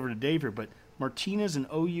it back over to Dave here, but Martinez and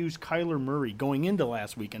OU's Kyler Murray going into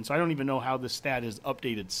last weekend, so I don't even know how this stat is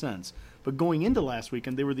updated since, but going into last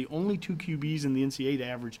weekend, they were the only 2 QBs in the NCAA to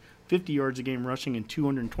average 50 yards a game rushing and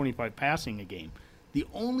 225 passing a game. The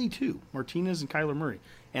only 2, Martinez and Kyler Murray.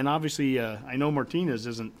 And obviously, I know Martinez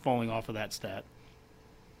isn't falling off of that stat.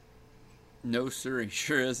 No, sir, he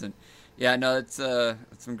sure isn't. Yeah, no, it's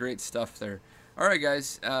some great stuff there. All right,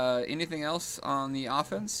 guys, anything else on the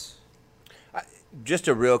offense? Just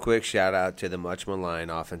a real quick shout out to the much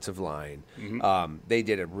maligned offensive line. Mm-hmm. They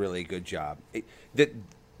did a really good job.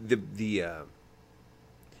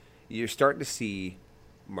 You're starting to see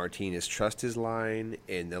Martinez trust his line,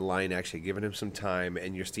 and the line actually giving him some time,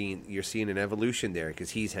 and you're seeing an evolution there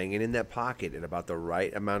because he's hanging in that pocket at about the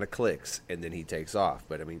right amount of clicks, and then he takes off.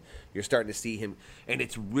 But I mean, you're starting to see him, and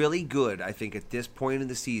it's really good. I think at this point in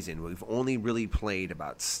the season, we've only really played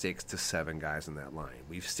about 6 to 7 guys on that line.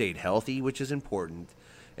 We've stayed healthy, which is important,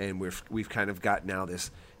 and we've kind of got now this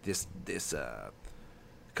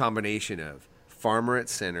combination of Farmer at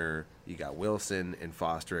center, You got Wilson and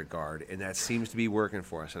Foster at guard, and that seems to be working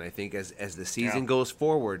for us. And I think as the season goes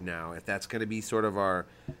forward now, if that's going to be sort of our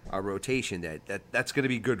rotation, that's going to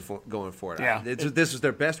be good going forward. Yeah. This was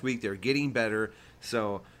their best week. They're getting better.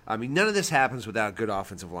 So, I mean, none of this happens without good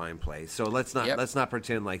offensive line play. So let's not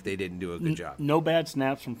pretend like they didn't do a good job. No bad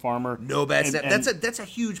snaps from Farmer. No bad snaps. That's a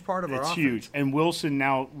huge part of our offense. It's huge. And Wilson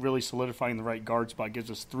now really solidifying the right guard spot gives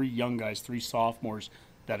us 3 young guys, 3 sophomores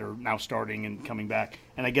that are now starting and coming back.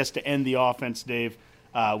 And I guess to end the offense, Dave,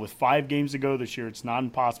 with 5 games to go this year, it's not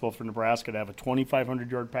impossible for Nebraska to have a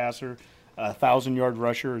 2,500-yard passer, a 1,000-yard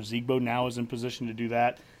rusher. Zegbo now is in position to do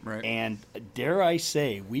that. Right. And dare I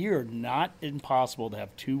say, we are not impossible to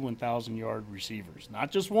have 2 1,000-yard receivers.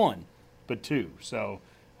 Not just 1, but 2. So,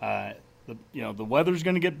 the weather's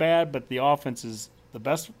going to get bad, but the offense is the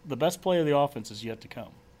best play of the offense is yet to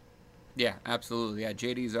come. Yeah, absolutely. Yeah,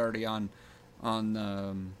 JD's already on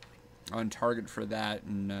target for that,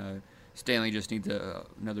 and Stanley just needs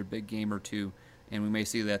another big game or two, and we may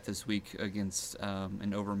see that this week against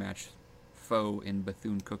an overmatched foe in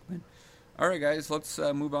Bethune-Cookman. All right, guys, let's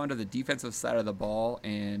move on to the defensive side of the ball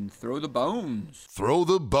and throw the bones. Throw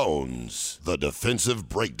the bones, the defensive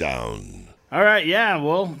breakdown. All right, yeah,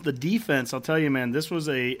 well, the defense, I'll tell you, man, this was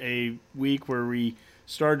a week where we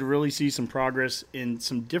started to really see some progress in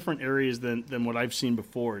some different areas than what I've seen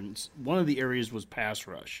before. And one of the areas was pass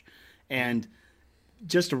rush. And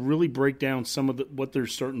just to really break down some of what they're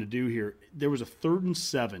starting to do here, there was a 3rd and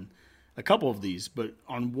 7, a couple of these, but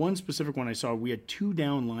on one specific one I saw, we had 2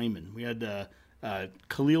 down linemen. We had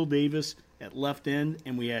Khalil Davis at left end,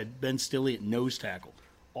 and we had Ben Stilley at nose tackle.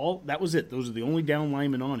 That was it. Those are the only down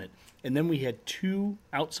linemen on it. And then we had 2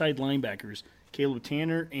 outside linebackers, Caleb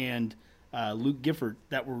Tanner and Luke Gifford,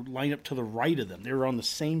 that were lined up to the right of them. They were on the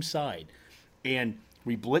same side. And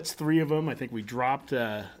we blitzed 3 of them. I think we dropped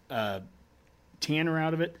Tanner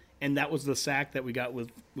out of it, and that was the sack that we got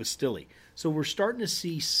with Stilley. So we're starting to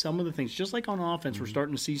see some of the things. Just like on offense, we're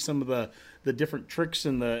starting to see some of the different tricks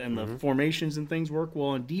and the formations and things work. Well,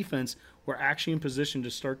 on defense, we're actually in position to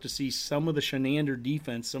start to see some of the Shenander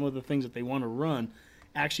defense, some of the things that they want to run,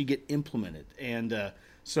 actually get implemented. And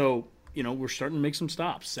so we're starting to make some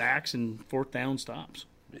stops, sacks and 4th down stops.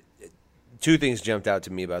 2 things jumped out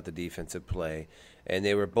to me about the defensive play, and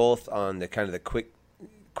they were both on the kind of the quick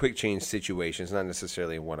change situations, not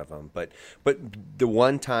necessarily one of them, but the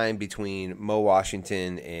one time between Mo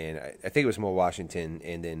Washington and I think it was Mo Washington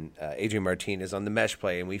and then Adrian Martinez on the mesh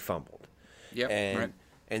play, and we fumbled. Yep, right.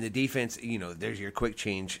 And the defense, there's your quick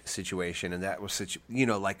change situation, and that was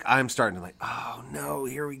like I'm starting to oh no,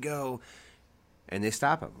 here we go. And they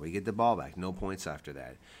stop him. We get the ball back. No points after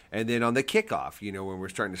that. And then on the kickoff, when we're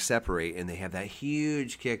starting to separate and they have that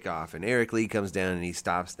huge kickoff and Eric Lee comes down and he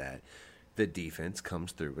stops that, the defense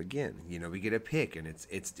comes through again. We get a pick, and it's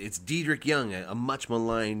Dedrick Young, a much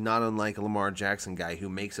maligned, not unlike a Lamar Jackson guy who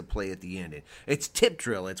makes a play at the end. It's tip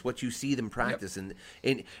drill. It's what you see them practice.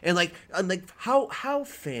 Yep. And like how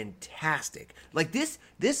fantastic. Like this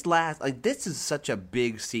is such a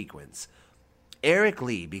big sequence. Eric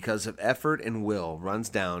Lee, because of effort and will, runs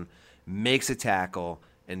down, makes a tackle,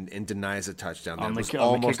 and denies a touchdown. That was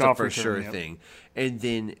almost a for sure thing. And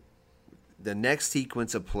then the next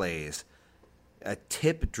sequence of plays, a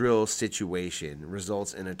tip drill situation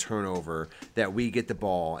results in a turnover that we get the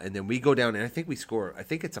ball, and then we go down, and I think we score. I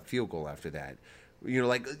think it's a field goal after that.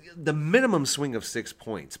 Like the minimum swing of 6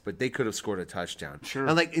 points, but they could have scored a touchdown. Sure.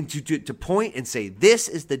 And to point and say this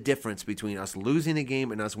is the difference between us losing a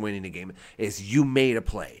game and us winning a game is you made a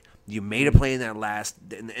play. You made a play in that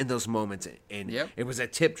in those moments, and It was a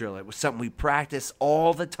tip drill. It was something we practice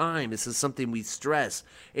all the time. This is something we stress,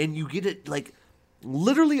 and you get it like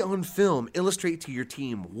literally on film. Illustrate to your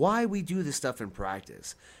team why we do this stuff in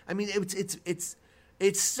practice. I mean,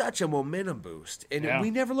 it's such a momentum boost, and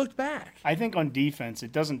we never looked back. I think on defense,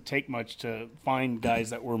 it doesn't take much to find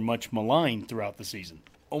guys that were much maligned throughout the season.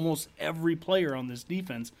 Almost every player on this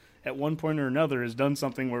defense at one point or another has done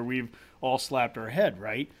something where we've all slapped our head,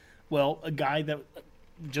 right? Well, a guy that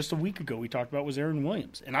just a week ago we talked about was Aaron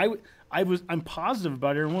Williams. And I'm positive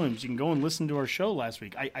about Aaron Williams. You can go and listen to our show last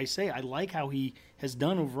week. I say I like how he has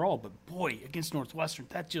done overall, but boy, against Northwestern,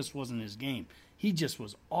 that just wasn't his game. He just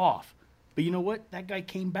was off. But you know what? That guy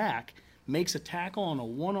came back, makes a tackle on a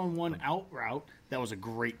one-on-one out route. That was a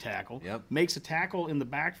great tackle. Yep. Makes a tackle in the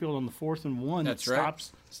backfield on the 4th and 1 That's that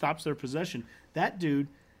right. stops their possession. That dude,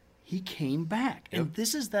 he came back. Yep. And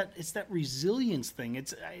this is it's that resilience thing.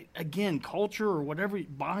 It's, again, culture or whatever,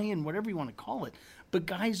 buy-in, whatever you want to call it. But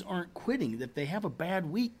guys aren't quitting. If they have a bad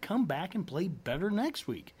week, come back and play better next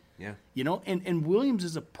week. Yeah. And Williams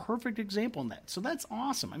is a perfect example in that. So that's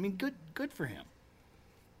awesome. I mean, good for him.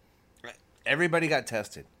 everybody got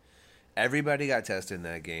tested. Everybody got tested in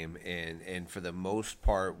that game, and for the most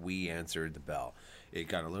part, we answered the bell. It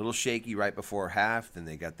got a little shaky right before half. Then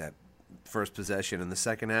they got that first possession in the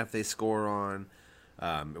second half they score on.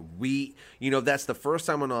 That's the first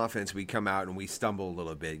time on offense we come out and we stumble a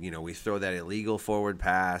little bit. We throw that illegal forward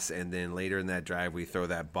pass, and then later in that drive we throw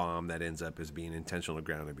that bomb that ends up as being intentional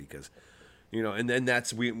grounded because, and then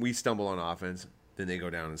we stumble on offense. Then they go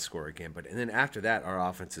down and score again. And then after that, our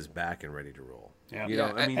offense is back and ready to roll.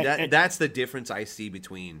 Yeah. That's the difference I see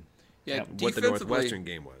between what the Northwestern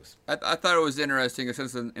game was. I thought it was interesting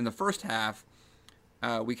since in the first half,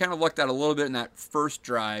 we kind of lucked out a little bit in that first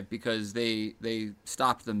drive because they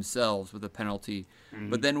stopped themselves with a penalty. Mm-hmm.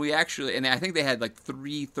 But then we actually, and I think they had like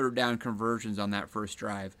 3 third-down conversions on that first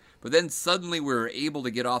drive. But then suddenly we were able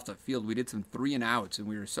to get off the field. We did some 3-and-outs, and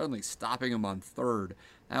we were suddenly stopping them on third.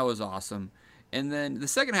 That was awesome. And then the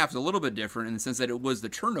second half is a little bit different in the sense that it was the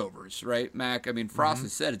turnovers, right, Mac? I mean, Frost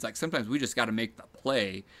has said it's like sometimes we just got to make the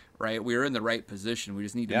play, right? We were in the right position. We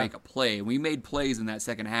just need to make a play. And we made plays in that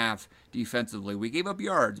second half defensively. We gave up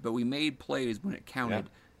yards, but we made plays when it counted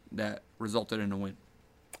that resulted in a win.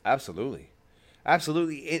 Absolutely.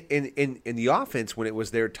 In the offense, when it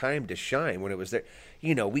was their time to shine, when it was their,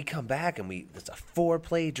 we come back and it's a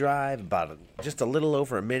 4-play drive, about just a little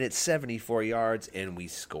over a minute, 74 yards, and we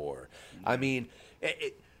score. I mean,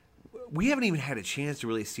 we haven't even had a chance to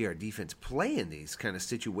really see our defense play in these kind of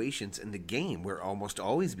situations in the game. We're almost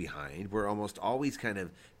always behind. We're almost always kind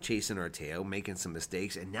of chasing our tail, making some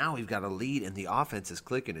mistakes, and now we've got a lead, and the offense is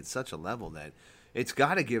clicking at such a level that it's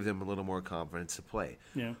got to give them a little more confidence to play.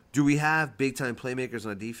 Yeah. Do we have big-time playmakers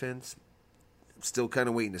on defense? Still kind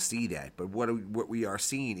of waiting to see that. But what we are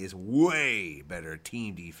seeing is way better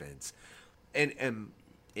team defense.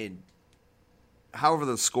 And however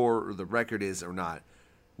the score or the record is or not,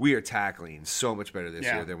 we are tackling so much better this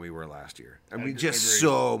year than we were last year. I mean,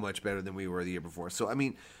 so much better than we were the year before. So, I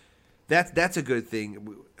mean, that's a good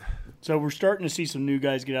thing. So we're starting to see some new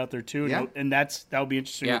guys get out there too, and that'll be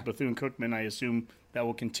interesting with Bethune-Cookman. I assume that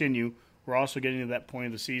will continue. We're also getting to that point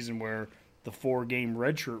of the season where the 4-game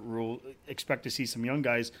redshirt rule, expect to see some young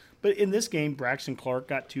guys. But in this game, Braxton Clark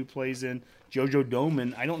got 2 plays in. JoJo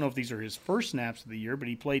Doman, I don't know if these are his first snaps of the year, but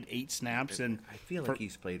he played 8 snaps. And I feel like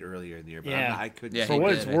he's played earlier in the year, but I couldn't. Yeah, for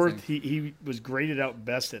what it's worth, he was graded out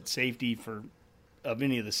best at safety of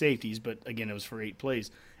any of the safeties, but again, it was for 8 plays.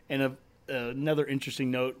 And another interesting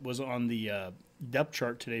note was on the depth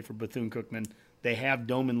chart today for Bethune-Cookman. They have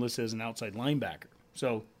Doman listed as an outside linebacker.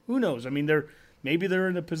 So who knows? I mean, maybe they're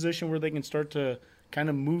in a position where they can start to kind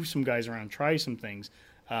of move some guys around, try some things.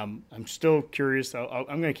 I'm still curious. I'm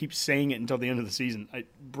going to keep saying it until the end of the season.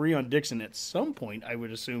 Breon Dixon, at some point, I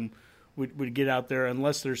would assume, would get out there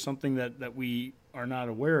unless there's something that we are not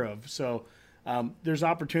aware of. So there's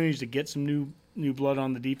opportunities to get some new blood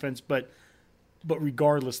on the defense, but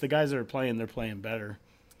regardless, the guys that are playing, they're playing better.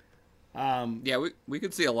 We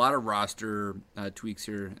could see a lot of roster tweaks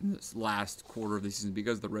here in this last quarter of the season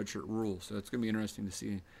because of the redshirt rule. So it's going to be interesting to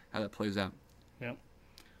see how that plays out. Yeah.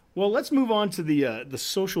 Well, let's move on to the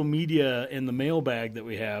social media and the mailbag that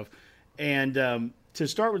we have. And to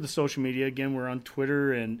start with the social media, again, we're on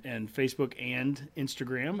Twitter and Facebook and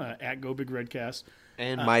Instagram at GoBigRedcast.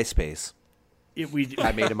 And MySpace.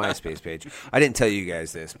 I made a MySpace page. I didn't tell you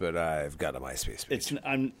guys this, but I've got a MySpace page.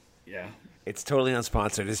 It's totally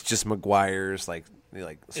unsponsored. It's just McGuire's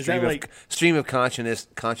stream of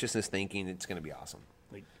consciousness thinking. It's going to be awesome.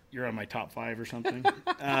 Like you're on my top 5 or something.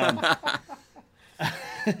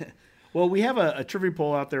 Well, we have a trivia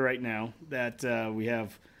poll out there right now that we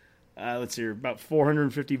have. Let's see, about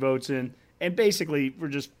 450 votes in, and basically we're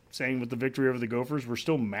just saying with the victory over the Gophers, we're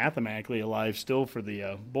still mathematically alive still for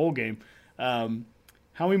the bowl game. How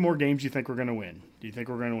many more games do you think we're going to win? Do you think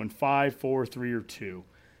we're going to win 5, 4, 3, or 2?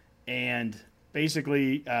 And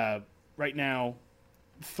basically, right now,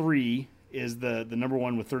 3 is the number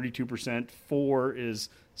one with 32%, 4 is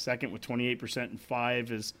second with 28%, and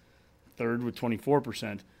 5 is third with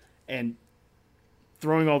 24%. And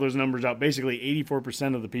throwing all those numbers out, basically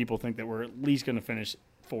 84% of the people think that we're at least going to finish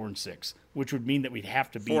 4 and 6, which would mean that we'd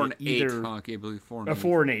have to beat 4 and either 8. I believe 4 and 8.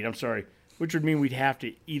 4 and 8. I'm sorry. Which would mean we'd have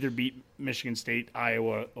to either beat Michigan State,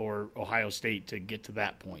 Iowa, or Ohio State to get to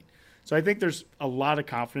that point. So I think there's a lot of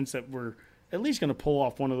confidence that we're at least going to pull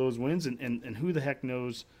off one of those wins, and who the heck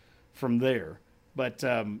knows from there. But,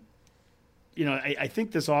 I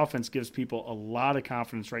think this offense gives people a lot of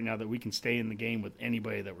confidence right now that we can stay in the game with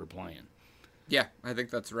anybody that we're playing. Yeah, I think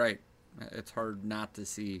that's right. It's hard not to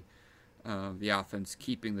see the offense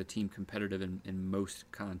keeping the team competitive in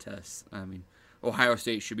most contests. I mean, Ohio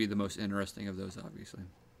State should be the most interesting of those, obviously.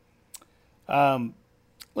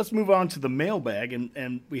 let's move on to the mailbag,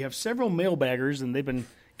 and we have several mailbaggers, and they've been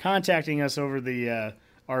contacting us over the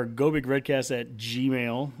our GoBigRedcast at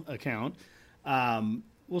Gmail account.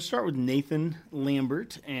 We'll start with Nathan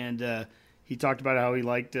Lambert, and he talked about how he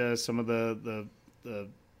liked some of the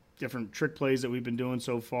different trick plays that we've been doing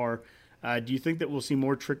so far. Do you think that we'll see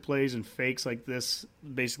more trick plays and fakes like this,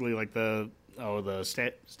 basically like the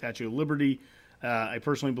Statue of Liberty? I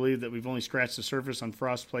personally believe that we've only scratched the surface on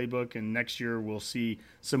Frost's playbook, and next year we'll see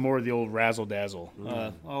some more of the old razzle-dazzle.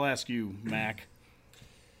 I'll ask you, Mac.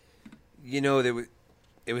 You know,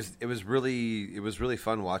 it was really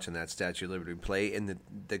fun watching that Statue of Liberty play, and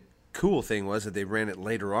the cool thing was that they ran it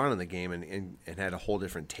later on in the game and had a whole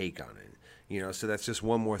different take on it. You know, so that's just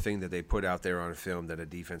one more thing that they put out there on film that a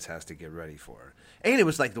defense has to get ready for. And it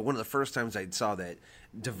was like one of the first times I saw that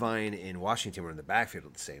Devine and Washington were in the backfield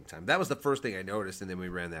at the same time. That was the first thing I noticed, and then we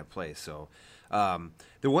ran that play. So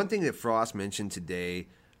the one thing that Frost mentioned today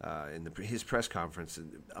in his press conference,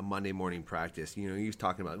 a Monday morning practice, you know, he was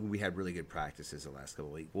talking about we had really good practices the last couple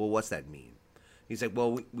of weeks. Well, what's that mean? He's like,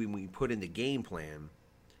 well, when we put in the game plan,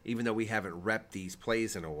 even though we haven't repped these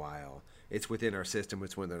plays in a while, it's within our system,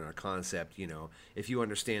 it's within our concept. You know, if you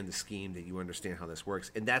understand the scheme, that you understand how this works.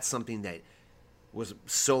 And that's something that was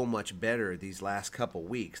so much better these last couple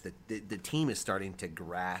weeks, that the team is starting to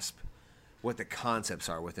grasp what the concepts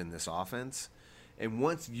are within this offense. And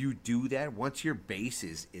once you do that, once your base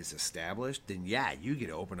is established, then, yeah, you get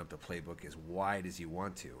to open up the playbook as wide as you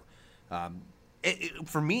want to.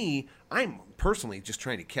 For me, I'm personally just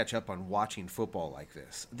trying to catch up on watching football like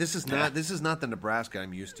this. This is not the Nebraska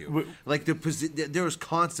I'm used to. Like there was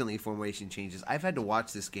constantly formation changes. I've had to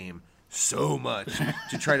watch this game so much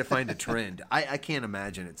to try to find a trend. I can't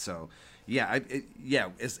imagine it. So yeah,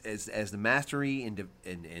 as the mastery and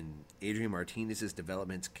Adrian Martinez's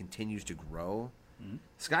development continues to grow,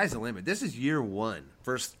 sky's the limit. This is year one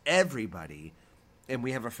for everybody, and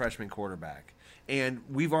we have a freshman quarterback. And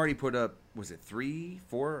we've already put up, was it 3,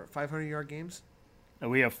 4, 500-yard games?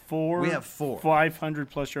 We have four.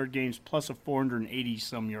 500-plus yard games plus a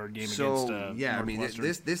 480-some-yard game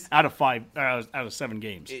against this out of 7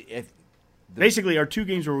 games. Basically, our 2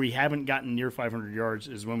 games where we haven't gotten near 500 yards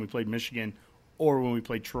is when we played Michigan or when we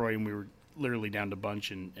played Troy, and we were literally down to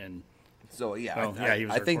bunch. I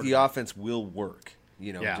think the offense will work.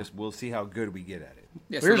 You know, just we'll see how good we get at it.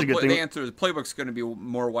 Yeah, so the answer, the playbook's going to be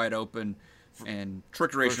more wide open. And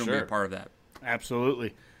trick duration will be a part of that.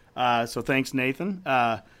 Absolutely. So thanks, Nathan.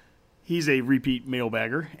 He's a repeat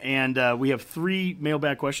mailbagger. And we have 3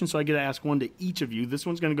 mailbag questions, so I get to ask one to each of you. This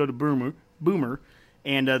one's going to go to Boomer.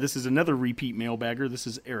 And this is another repeat mailbagger. This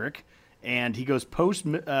is Eric. And he goes, post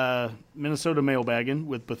Minnesota mailbagging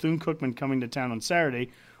with Bethune-Cookman coming to town on Saturday,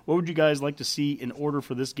 what would you guys like to see in order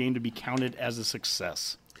for this game to be counted as a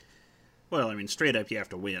success? Well, I mean, straight up you have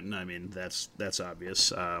to win. I mean, that's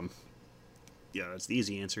obvious. Yeah, that's the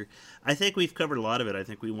easy answer. I think we've covered a lot of it. I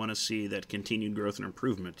think we want to see that continued growth and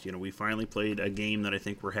improvement. You know, we finally played a game that I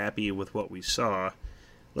think we're happy with what we saw.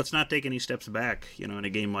 Let's not take any steps back, you know, in a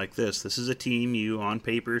game like this. This is a team you, on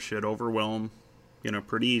paper, should overwhelm, you know,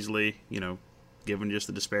 pretty easily, you know, given just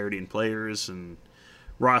the disparity in players and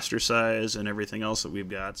roster size and everything else that we've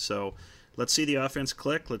got. So let's see the offense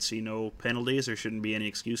click. Let's see no penalties. There shouldn't be any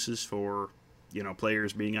excuses for, you know,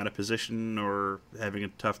 players being out of position or having a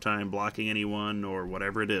tough time blocking anyone or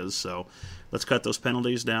whatever it is. So let's cut those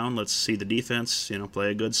penalties down. Let's see the defense, you know,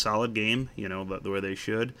 play a good, solid game, you know, the way they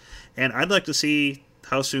should. And I'd like to see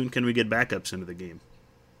how soon can we get backups into the game.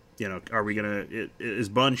 You know, are we is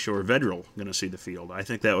Bunch or Vedral going to see the field? I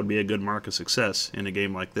think that would be a good mark of success in a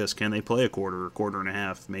game like this. Can they play a quarter and a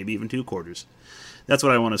half, maybe even 2 quarters? That's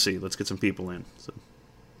what I want to see. Let's get some people in. So.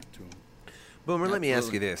 Boomer, let me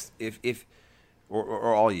ask you this.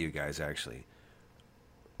 Or all you guys, actually,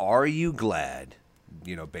 are you glad,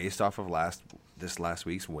 you know, based off of this last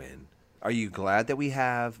week's win, are you glad that we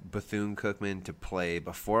have Bethune-Cookman to play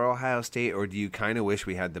before Ohio State, or do you kind of wish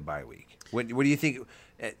we had the bye week? What do you think,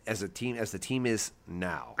 as the team is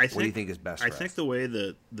now, what do you think is best for us? I think the way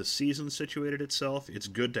the season situated itself, it's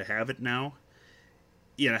good to have it now.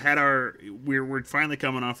 You know, we're finally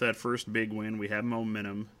coming off that first big win. We have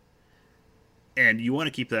momentum. And you want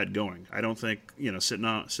to keep that going. I don't think, you know,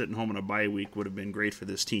 sitting home on a bye week would have been great for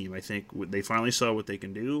this team. I think they finally saw what they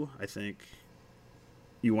can do. I think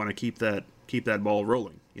you want to keep that ball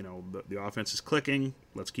rolling. You know, the offense is clicking.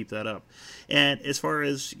 Let's keep that up. And as far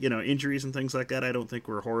as, you know, injuries and things like that, I don't think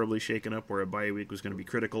we're horribly shaken up where a bye week was going to be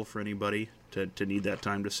critical for anybody to need that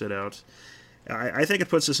time to sit out. I think it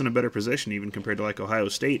puts us in a better position even compared to like Ohio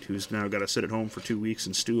State, who's now got to sit at home for 2 weeks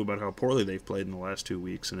and stew about how poorly they've played in the last 2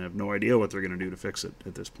 weeks and have no idea what they're going to do to fix it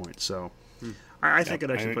at this point. So I think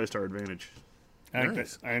it actually plays to our advantage. I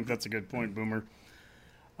think that's a good point, Boomer.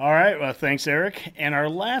 All right, well, thanks, Eric. And our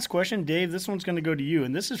last question, Dave, this one's going to go to you.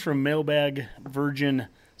 And this is from Mailbag Virgin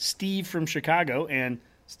Steve from Chicago. And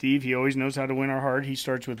Steve, he always knows how to win our heart. He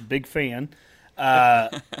starts with big fan.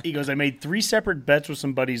 He goes, I made 3 separate bets with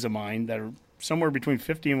some buddies of mine that are somewhere between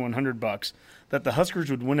 $50 and $100 that the Huskers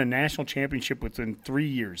would win a national championship within 3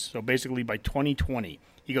 years. So basically by 2020.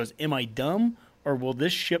 He goes, am I dumb, or will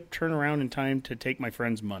this ship turn around in time to take my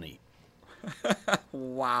friend's money?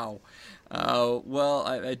 Wow. Well,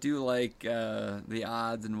 I do like the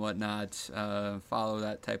odds and whatnot, follow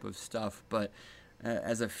that type of stuff. But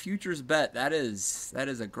as a futures bet, that is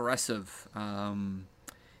aggressive.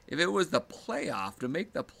 If it was the playoff, to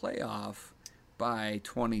make the playoff by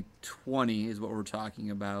 2020 is what we're talking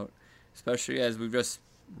about, especially as we've just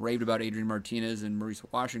raved about Adrian Martinez and Maurice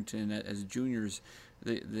Washington as juniors.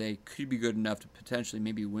 They could be good enough to potentially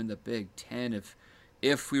maybe win the Big Ten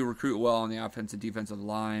if we recruit well on the offensive defensive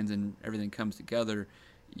lines and everything comes together.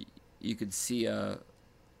 You could see a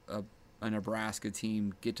Nebraska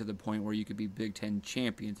team get to the point where you could be Big Ten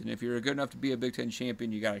champions. And if you're good enough to be a Big Ten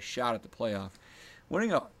champion, you got a shot at the playoff.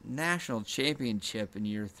 Winning a national championship in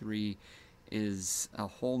year 3 is a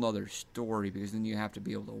whole nother story, because then you have to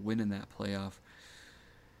be able to win in that playoff.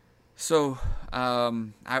 So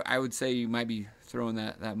I would say you might be throwing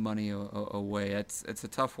that money away. It's a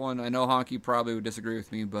tough one. I know Honky probably would disagree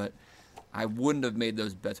with me, but I wouldn't have made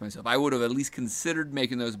those bets myself. I would have at least considered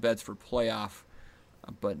making those bets for playoff,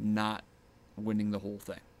 but not winning the whole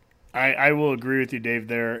thing. I will agree with you, Dave,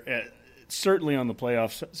 there. Certainly on the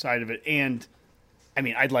playoff side of it. And, I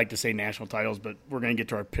mean, I'd like to say national titles, but we're going to get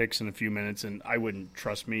to our picks in a few minutes, and I wouldn't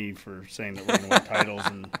trust me for saying that we're going to win titles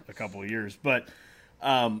in a couple of years. But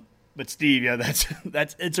Steve, yeah,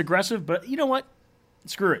 that's it's aggressive, but you know what?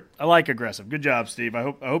 Screw it. I like aggressive. Good job, Steve. I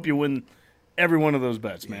hope you win every one of those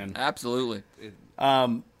bets, man. Absolutely.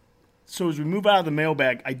 So as we move out of the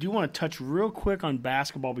mailbag, I do want to touch real quick on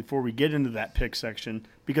basketball before we get into that pick section,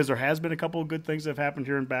 because there has been a couple of good things that have happened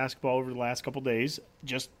here in basketball over the last couple of days.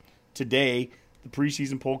 Just today, the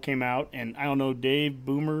preseason poll came out, and I don't know, Dave,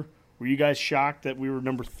 Boomer, were you guys shocked that we were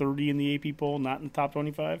number 30 in the AP poll, not in the top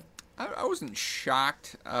 25? I wasn't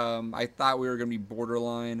shocked. I thought we were going to be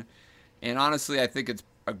borderline. And honestly, I think it's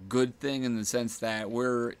a good thing in the sense that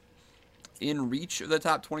we're in reach of the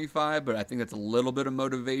top 25, but I think that's a little bit of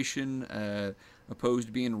motivation opposed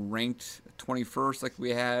to being ranked 21st like we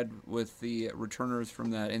had with the returners from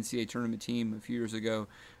that NCAA tournament team a few years ago.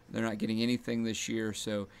 They're not getting anything this year.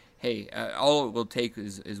 So, hey, all it will take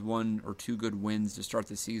is 1 or 2 good wins to start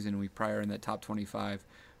the season. We probably are in that top 25,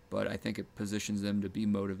 but I think it positions them to be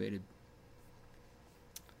motivated.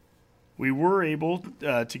 We were able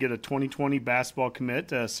to get a 2020 basketball commit,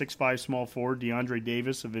 6'5" small forward, DeAndre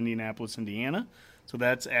Davis of Indianapolis, Indiana. So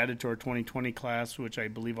that's added to our 2020 class, which I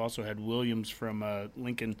believe also had Williams from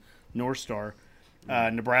Lincoln North Star.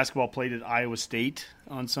 Nebraska ball played at Iowa State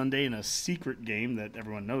on Sunday in a secret game that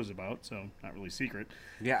everyone knows about, so not really secret.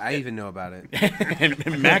 Yeah, I even know about it.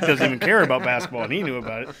 and Mac doesn't even care about basketball, and he knew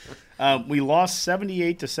about it. We lost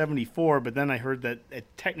 78-74, but then I heard that it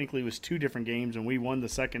technically was 2 different games, and we won the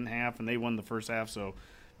second half, and they won the first half, so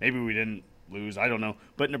maybe we didn't lose. I don't know.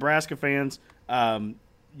 But Nebraska fans,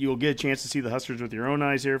 you'll get a chance to see the Huskers with your own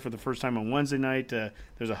eyes here for the first time on Wednesday night.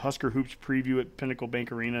 There's a Husker Hoops preview at Pinnacle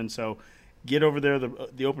Bank Arena, and so get over there.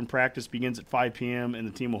 The open practice begins at 5 p.m., and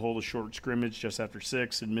the team will hold a short scrimmage just after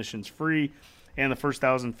 6. Admission's free, and the first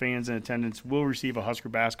 1,000 fans in attendance will receive a Husker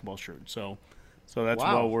basketball shirt. So that's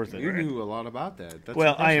well worth it. You knew a lot about that. That's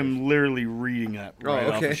well, impressive. I am literally reading that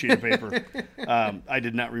off a sheet of paper. I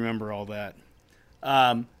did not remember all that.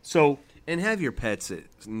 And have your pets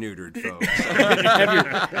neutered, folks.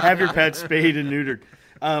 have your pets spayed and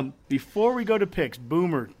neutered. Before we go to picks,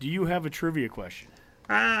 Boomer, do you have a trivia question?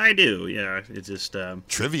 I do, yeah. It's just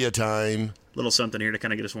Trivia time. little something here to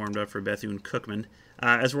kind of get us warmed up for Bethune-Cookman.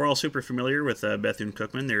 As we're all super familiar with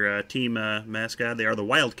Bethune-Cookman, their team mascot, they are the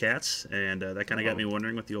Wildcats, and that kind of got me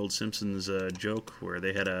wondering with the old Simpsons joke where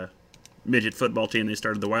they had a midget football team. They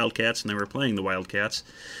started the Wildcats, and they were playing the Wildcats.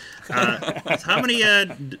 How many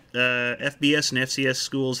FBS and FCS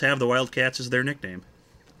schools have the Wildcats as their nickname?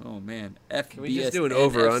 Oh man, FBS. Can we just do an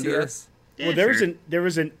over/under? Yeah, Well, there sure.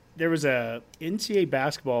 was a NCAA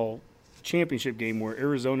basketball championship game where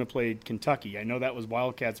Arizona played Kentucky. I know that was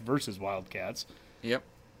Wildcats versus Wildcats. Yep.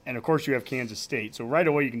 And of course you have Kansas State. So right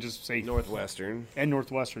away you can just say Northwestern. and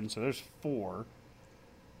Northwestern. So there's 4.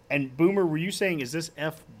 And Boomer, were you saying is this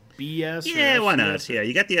FBS? Yeah, or why FCS? not? Yeah,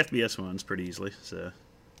 you got the FBS ones pretty easily. So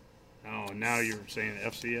Oh, now you're saying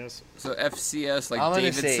FCS. So FCS like I'm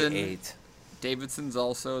going to Davidson. say 8. Davidson's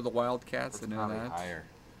also the Wildcats. I know Probably that. higher.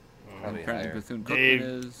 Probably Apparently higher. Bethune-Cookman Dave,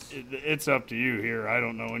 is. it's up to you here. I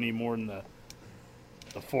don't know any more than the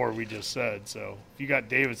 4 we just said. So if you got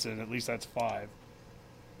Davidson, at least that's 5.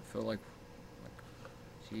 I feel like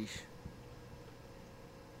sheesh.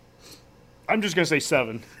 I'm just gonna say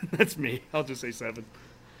 7. That's me. I'll just say 7.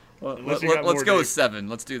 Well, Unless you got let's more, go Dave. with 7.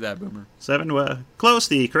 Let's do that, Boomer. 7. Close.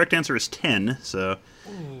 The correct answer is 10. So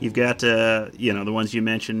you've got the ones you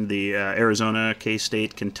mentioned: the Arizona,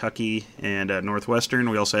 K-State, Kentucky, and Northwestern.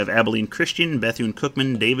 We also have Abilene Christian,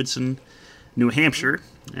 Bethune-Cookman, Davidson, New Hampshire,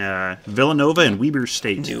 Villanova, and Weber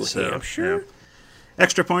State. New Hampshire? Yeah.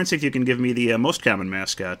 Extra points if you can give me the most common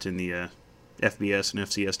mascot in the FBS and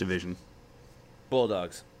FCS division.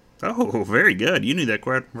 Bulldogs. Oh, very good. You knew that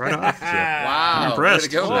quite right off. So Wow. I'm impressed. Way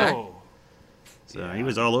to go, Mac. Oh, So he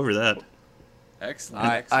was all over that.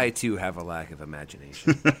 Excellent. I too have a lack of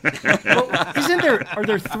imagination. are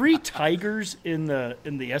there 3 Tigers in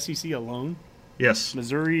the SEC alone? Yes.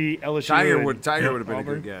 Missouri, LSU, Tiger and would have been a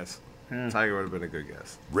Auburn? good guess. Tiger would have been a good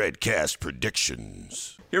guess. Redcast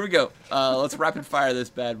predictions. Here we go. Let's rapid fire this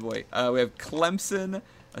bad boy. We have Clemson,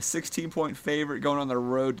 a 16-point favorite, going on the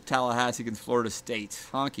road to Tallahassee against Florida State.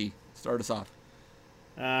 Honky, start us off.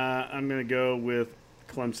 I'm gonna go with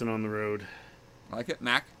Clemson on the road. I like it.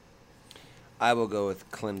 Mac? I will go with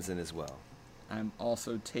Clemson as well. I'm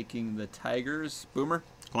also taking the Tigers. Boomer?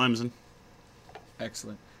 Clemson.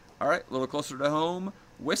 Excellent. All right, a little closer to home.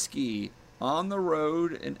 Whiskey on the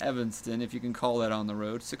road in Evanston, if you can call that on the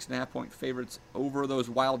road. 6.5-point favorites over those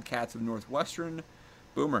Wildcats of Northwestern.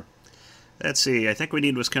 Boomer? Let's see. I think we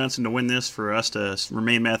need Wisconsin to win this for us to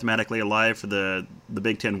remain mathematically alive for the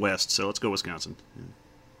Big Ten West. So let's go Wisconsin.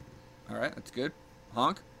 All right, that's good.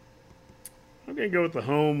 Honk? I'm gonna go with the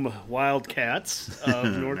home Wildcats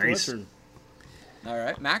of Northwestern. All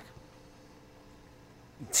right, Mac?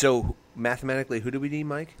 So mathematically, who do we need,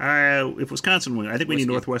 Mike? If Wisconsin wins, I think we need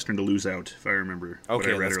Whiskey. Northwestern to lose out, if I remember. what I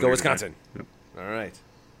Okay, read let's earlier go Wisconsin. today. Yep. All right.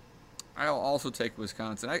 I'll also take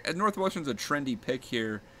Wisconsin. Northwestern's a trendy pick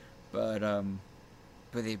here, but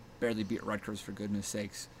they barely beat Rutgers, for goodness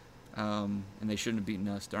sakes. And they shouldn't have beaten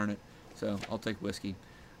us, darn it. So I'll take Whiskey.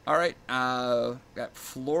 All right, got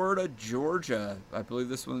Florida, Georgia. I believe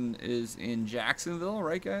this one is in Jacksonville,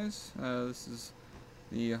 right, guys? This is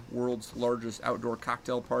the world's largest outdoor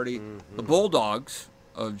cocktail party. Mm-hmm. The Bulldogs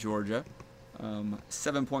of Georgia,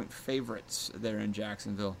 7-point favorites there in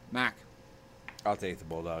Jacksonville. Mac? I'll take the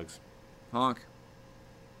Bulldogs. Honk?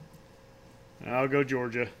 I'll go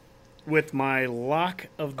Georgia with my lock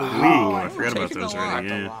of the week. I forgot about taking those the already.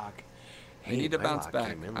 lock. Yeah. They need to my bounce lock back.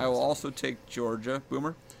 came in I will last also take Georgia.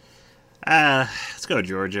 Boomer? Let's go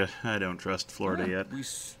Georgia. I don't trust Florida Yeah, yet.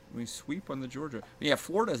 we sweep on the Georgia. Yeah,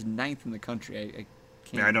 Florida's 9th in the country. I can't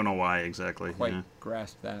Yeah, I don't know why exactly. quite Yeah.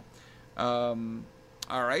 grasp that. All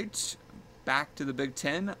right, back to the Big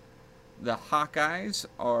Ten. The Hawkeyes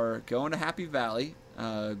are going to Happy Valley.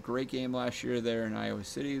 Great game last year there in Iowa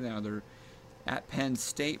City. Now they're at Penn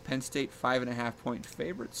State. Penn State 5.5-point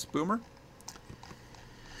favorites. Boomer?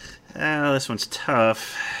 This one's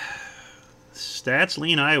tough. Stats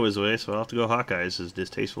lean Iowa's way, so I'll have to go Hawkeyes, as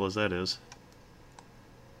distasteful as that is.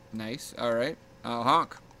 Nice. All right.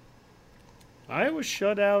 Honk. Iowa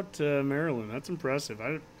shut out Maryland. That's impressive.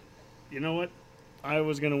 You know what?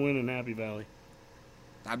 Iowa's going to win in Happy Valley.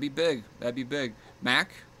 That'd be big.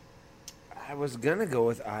 Mac? I was gonna go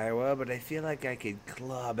with Iowa, but I feel like I could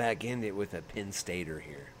claw back in it with a Penn Stater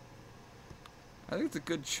here. I think it's a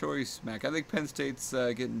good choice, Mac. I think Penn State's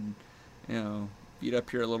getting, beat up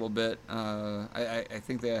here a little bit. I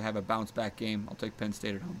think they have a bounce back game. I'll take Penn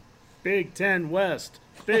State at home. Big Ten West.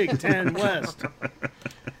 Big Ten West.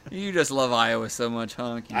 You just love Iowa so much,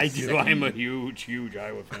 Honk. I do. I'm a huge, huge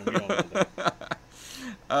Iowa fan. We all know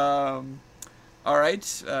that. All right.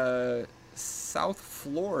 South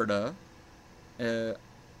Florida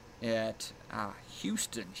at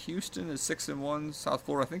Houston. Houston is 6-1. South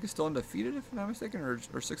Florida, I think, is still undefeated, if I'm not mistaken, or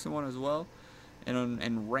 6-1 as well,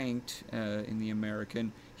 and ranked in the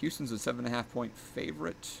American. Houston's a 7.5-point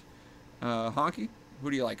favorite. Honky, who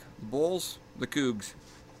do you like? The Bulls, the Cougs?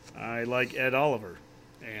 I like Ed Oliver,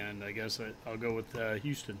 and I guess I'll go with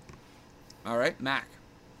Houston. All right, Mac.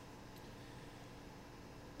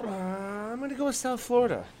 I'm gonna go with South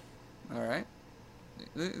Florida. All right.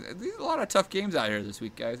 There's a lot of tough games out here this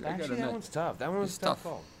week, guys. I gotta Actually, that admit. one's tough. That one was It's a tough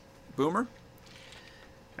tough. call. Boomer.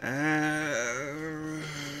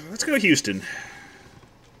 Let's go Houston.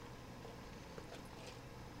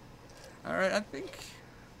 All right, I think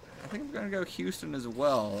I think I'm going to go Houston as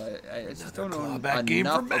well. I just don't know clawback game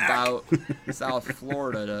enough for Mac. about South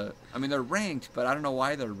Florida I mean, they're ranked, but I don't know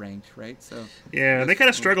why they're ranked, right? So Yeah, they kind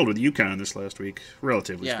of struggled with UConn this last week,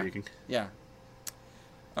 relatively speaking. Yeah.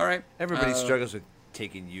 All right. Everybody struggles with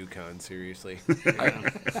taking UConn seriously.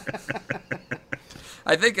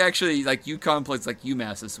 I think actually, like, UConn plays like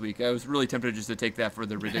UMass this week. I was really tempted just to take that for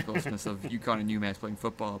the ridiculousness of UConn and UMass playing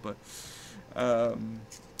football, but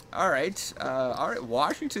all right.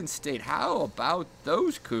 Washington State. How about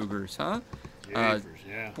those Cougars, huh? Yeah.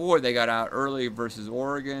 Boy, they got out early versus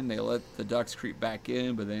Oregon. They let the Ducks creep back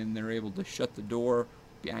in, but then they're able to shut the door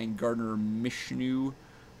behind Gardner Minshew.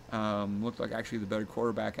 Looked like actually the better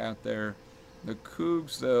quarterback out there. The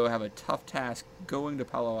Cougs, though, have a tough task going to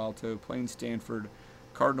Palo Alto, playing Stanford.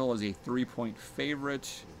 Cardinal is a 3-point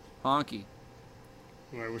favorite. Honky.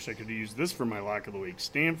 Well, I wish I could use this for my lock of the week.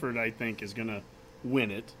 Stanford, I think, is going to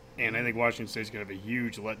win it, and I think Washington State's going to have a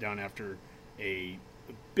huge letdown after a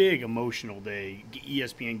big emotional day,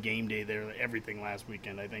 ESPN game day there, everything last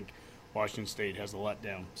weekend. I think Washington State has a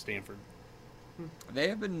letdown. Stanford. They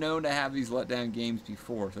have been known to have these letdown games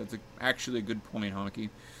before, so that's actually a good point, Honky.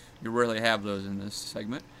 You rarely have those in this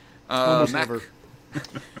segment. Almost Mac, never.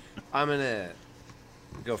 I'm going to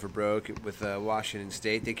go for broke with Washington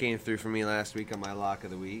State. They came through for me last week on my lock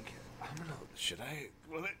of the week. Should I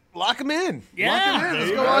lock them in? Yeah, Lock 'em in. Let's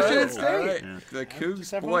there go you Washington go. State. All right. Yeah. The Cougs,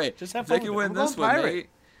 Just have fun- boy, just have if they fun can with win it. this We're one, going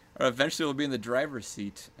they eventually will be in the driver's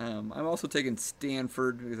seat. I'm also taking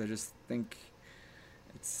Stanford because I just think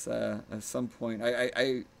it's at some point.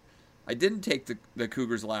 I didn't take the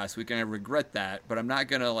Cougars last week, and I regret that, but I'm not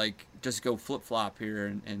going to just go flip-flop here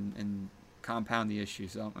and compound the issue.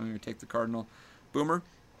 So I'm going to take the Cardinal. Boomer?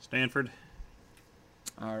 Stanford.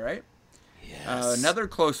 All right. Yes. Another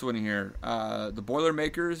close one here. The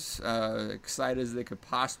Boilermakers, excited as they could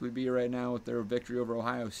possibly be right now with their victory over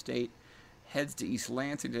Ohio State, heads to East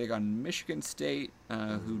Lansing to take on Michigan State,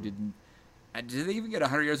 who didn't. Did they even get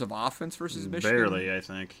 100 yards of offense versus Michigan? Barely, I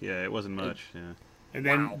think. Yeah, it wasn't much. Yeah. And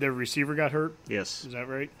then the receiver got hurt. Yes. Is that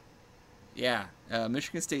right? Yeah.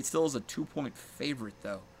 Michigan State still is a 2-point favorite,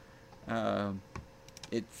 though.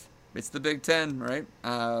 It's the Big Ten, right?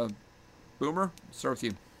 Boomer, start with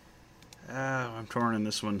you. I'm torn in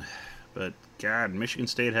this one, but God, Michigan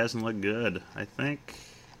State hasn't looked good. I think,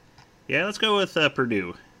 yeah, let's go with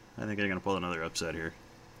Purdue. I think they're going to pull another upset here.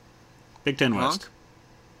 Big Ten West. Honk?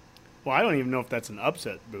 Well, I don't even know if that's an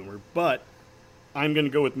upset, Boomer, but I'm going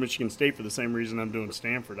to go with Michigan State for the same reason I'm doing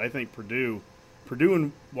Stanford. I think Purdue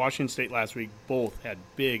and Washington State last week both had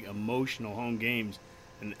big emotional home games,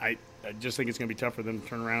 and I just think it's going to be tough for them to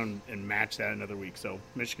turn around and match that another week. So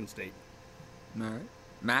Michigan State. All right.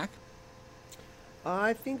 Mac?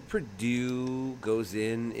 I think Purdue goes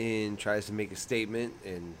in and tries to make a statement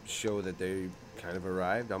and show that they kind of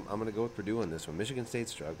arrived. I'm going to go with Purdue on this one. Michigan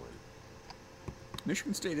State's struggling.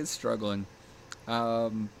 Michigan State is struggling.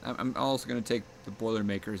 I'm also going to take the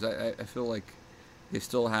Boilermakers. I feel like they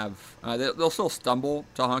still have they'll still stumble,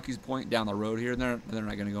 to Honky's point, down the road here. They're not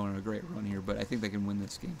going to go on a great run here, but I think they can win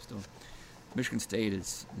this game still. Michigan State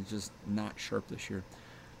is just not sharp this year.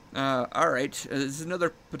 All right, this is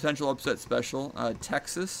another potential upset special.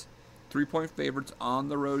 Texas, 3-point favorites on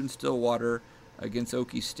the road in Stillwater against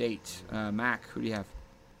Okie State. Mac, who do you have?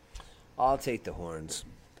 I'll take the Horns.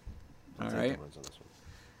 All I'll take right. the Horns on this one.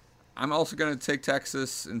 I'm also going to take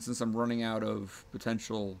Texas, and since I'm running out of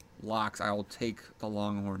potential locks, I'll take the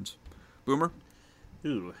Longhorns. Boomer?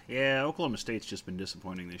 Ooh, yeah, Oklahoma State's just been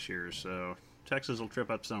disappointing this year, so Texas will trip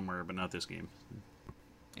up somewhere, but not this game.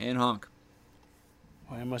 And Honk.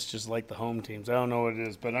 Well, I must just like the home teams. I don't know what it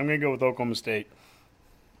is, but I'm going to go with Oklahoma State.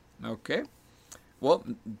 Okay. Well,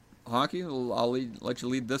 Honky, I'll let you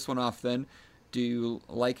lead this one off then. Do you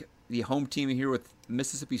like the home team here with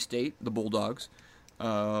Mississippi State, the Bulldogs,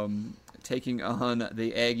 taking on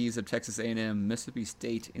the Aggies of Texas A&M? Mississippi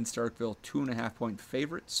State in Starkville, 2.5-point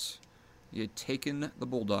favorites. You taken the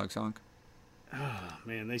Bulldogs, Honk? Oh,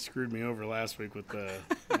 man, they screwed me over last week with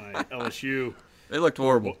my LSU. They looked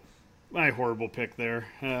horrible. My horrible pick there.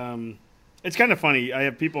 It's kind of funny. I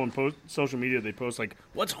have people on social media. They post like,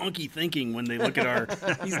 "What's Honky thinking?" when they look at our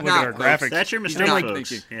graphics. That's your mistake, not folks.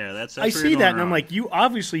 thinking. Yeah, that's I where see you're that, going and I'm wrong. like, you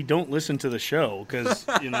obviously don't listen to the show because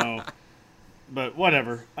But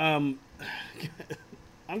whatever. I'm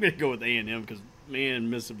gonna go with A&M because man,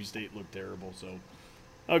 Mississippi State looked terrible. So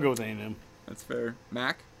I'll go with A&M. That's fair.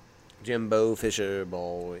 Mac? Jimbo Fisher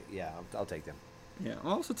Bowl. Yeah, I'll take them. Yeah,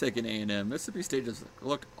 I'm also taking A&M. Mississippi State just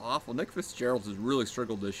looked awful. Nick Fitzgerald has really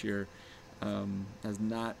struggled this year. Has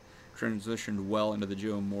not transitioned well into the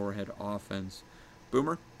Joe Moorhead offense.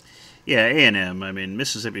 Boomer? Yeah, A&M. I mean,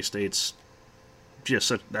 Mississippi State's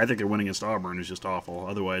I think their win against Auburn is just awful.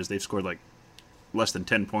 Otherwise, they've scored like less than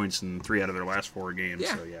 10 points in 3 out of their last 4 games.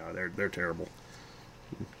 Yeah. So yeah, they're terrible.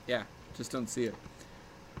 Yeah, just don't see it.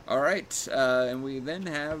 All right, and we then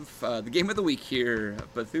have the game of the week here: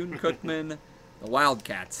 Bethune-Cookman, the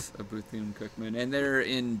Wildcats of Bethune-Cookman, and they're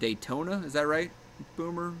in Daytona. Is that right,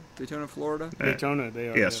 Boomer? Daytona, Florida. Daytona, they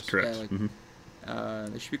are. Yes, correct. Yeah,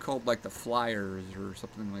 like, they should be called like the Flyers or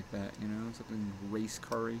something like that. You know, something race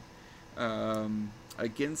car-y.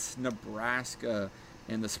 Against Nebraska,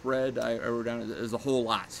 and the spread I wrote down is a whole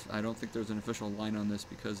lot. I don't think there's an official line on this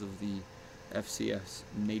because of the FCS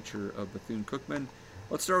nature of Bethune-Cookman.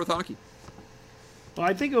 Let's start with Honky. Well,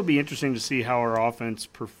 I think it'll be interesting to see how our offense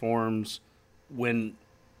performs when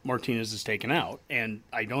Martinez is taken out, and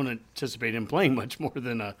I don't anticipate him playing much more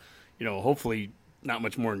than hopefully not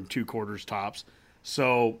much more than 2 quarters tops.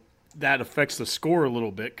 So that affects the score a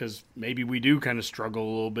little bit because maybe we do kind of struggle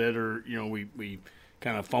a little bit, or we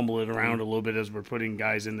kind of fumble it around a little bit as we're putting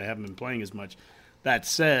guys in that haven't been playing as much. That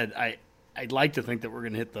said, I'd like to think that we're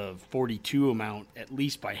going to hit the 42 amount at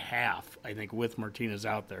least by half, I think, with Martinez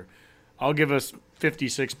out there. I'll give us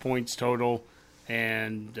 56 points total,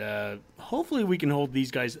 and hopefully we can hold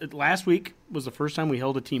these guys. Last week was the first time we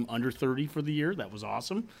held a team under 30 for the year. That was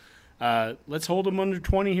awesome. Let's hold them under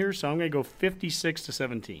 20 here, so I'm going to go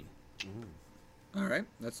 56-17. All right,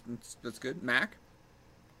 that's good. Mac?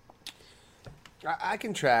 I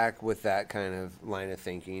can track with that kind of line of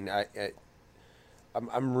thinking.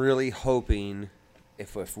 I'm really hoping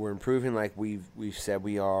if we're improving like we've said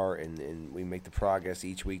we are, and we make the progress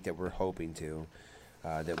each week that we're hoping to,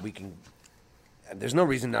 that we can. There's no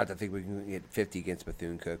reason not to think we can get 50 against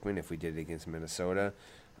Bethune-Cookman if we did it against Minnesota.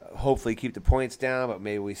 Hopefully keep the points down, but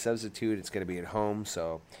maybe we substitute. It's going to be at home,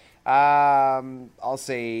 so I'll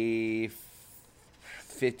say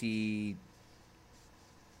 50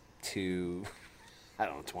 to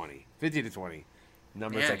 20. 50 to 20.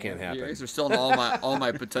 Numbers that can't happen. You guys are still in all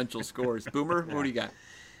my potential scores. Boomer, what do you got?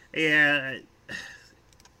 Yeah,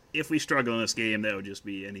 if we struggle in this game, that would just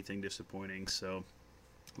be anything disappointing. So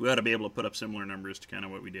we ought to be able to put up similar numbers to kind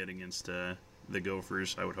of what we did against the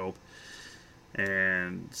Gophers, I would hope.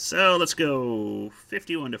 And so let's go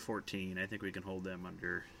 51-14. I think we can hold them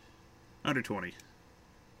under 20.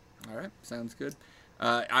 All right, sounds good.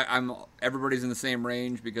 Everybody's in the same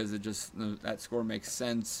range because that score makes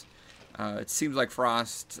sense. It seems like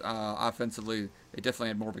Frost offensively, they definitely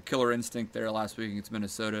had more of a killer instinct there last week against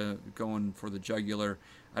Minnesota, going for the jugular.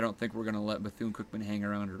 I don't think we're going to let Bethune-Cookman hang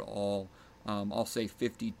around at all. I'll say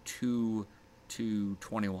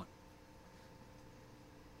 52-21.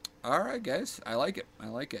 All right, guys, I like it.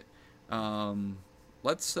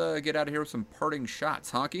 Let's get out of here with some parting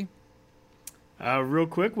shots. Honky? Real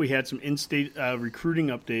quick, we had some in-state recruiting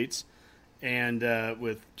updates. And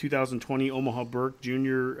with 2020 Omaha Burke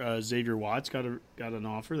Jr. Xavier Watts got an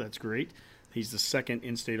offer. That's great. He's the second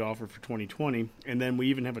in-state offer for 2020. And then we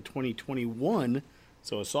even have a 2021,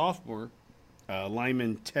 so a sophomore,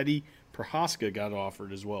 lineman Teddy Prohaska got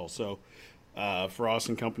offered as well. So Frost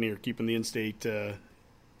and company are keeping the in-state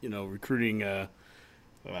recruiting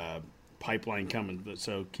pipeline coming.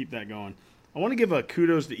 So keep that going. I want to give a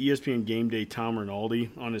kudos to ESPN Game Day Tom Rinaldi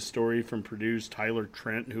on his story from Purdue's Tyler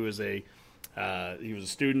Trent, who is he was a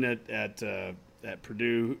student at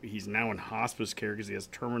Purdue. He's now in hospice care because he has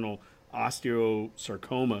terminal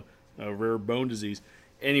osteosarcoma, a rare bone disease.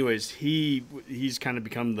 Anyways, he's kind of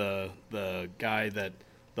become the guy that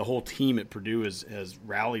the whole team at Purdue has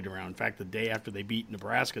rallied around. In fact, the day after they beat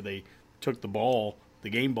Nebraska, they took the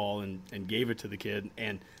game ball, and gave it to the kid,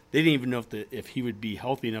 and they didn't even know if he would be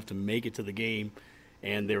healthy enough to make it to the game,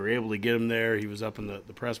 and they were able to get him there. He was up in the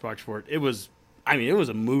press box for it. It was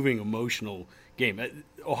a moving, emotional game.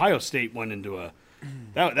 Ohio State went into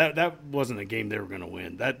that wasn't a game they were going to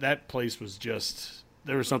win. That place was just,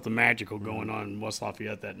 there was something magical going on in West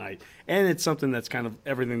Lafayette that night, and it's something that's kind of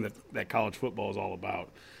everything that college football is all about.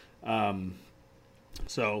 And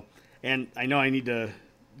I know I need to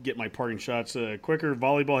get my parting shots quicker.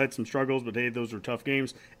 Volleyball had some struggles, but hey, those were tough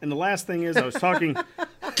games. And the last thing is, I was talking.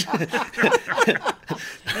 That's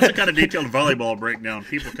the kind of detailed volleyball breakdown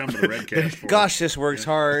people come to the Redcast for. Gosh, this works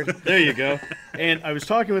hard. There you go. And I was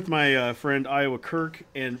talking with my friend Iowa Kirk,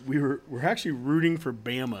 and we're actually rooting for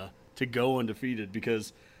Bama to go undefeated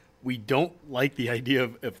because we don't like the idea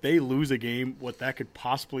of if they lose a game, what that could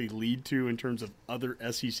possibly lead to in terms of other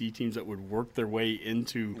SEC teams that would work their way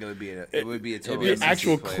into. It would be a total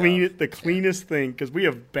SEC cleanest thing, because we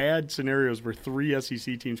have bad scenarios where 3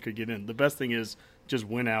 SEC teams could get in. The best thing is just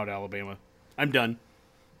win out Alabama. I'm done.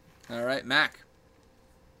 All right, Mac.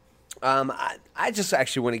 I just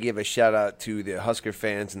actually want to give a shout out to the Husker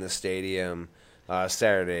fans in the stadium.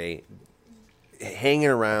 Saturday, hanging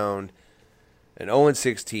around an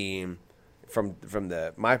 0-6 team. From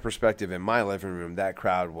my perspective in my living room, that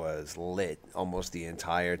crowd was lit almost the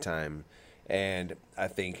entire time, and I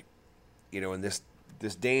think, in this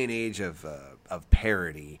day and age of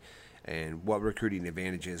parity and what recruiting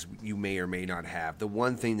advantages you may or may not have, the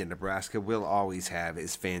one thing that Nebraska will always have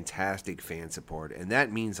is fantastic fan support, and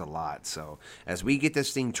that means a lot. So as we get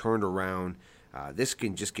this thing turned around, this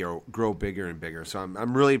can just grow bigger and bigger. So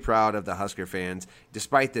I'm really proud of the Husker fans,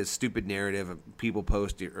 despite the stupid narrative of people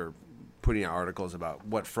posting or putting out articles about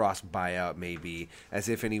what Frost buyout may be, as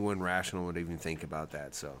if anyone rational would even think about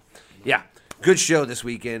that. So, yeah, good show this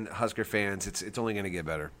weekend, Husker fans. It's only going to get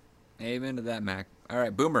better. Amen to that, Mac. All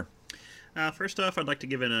right, Boomer. First off, I'd like to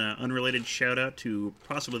give an unrelated shout-out to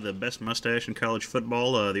possibly the best mustache in college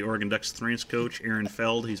football, the Oregon Ducks strengths coach, Aaron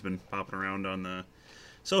Feld. He's been popping around on the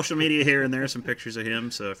social media here and there, some pictures of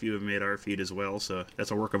him, so a few have made our feed as well. So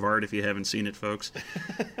that's a work of art if you haven't seen it, folks.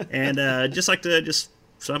 And just like to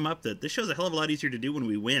sum up that this show's a hell of a lot easier to do when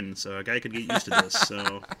we win, so a guy could get used to this.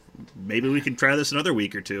 So maybe we can try this another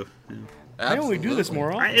week or two. Yeah. Why don't we do this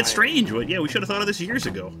more often? It's strange. Yeah, we should have thought of this years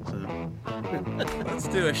ago. So. Let's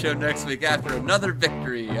do a show next week after another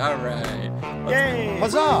victory. All right. Yay!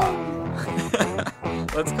 Huzzah!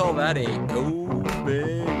 Let's call that a Go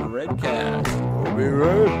Big Redcast. Go Big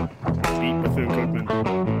Red. Eat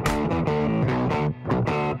Bethune-Cookman.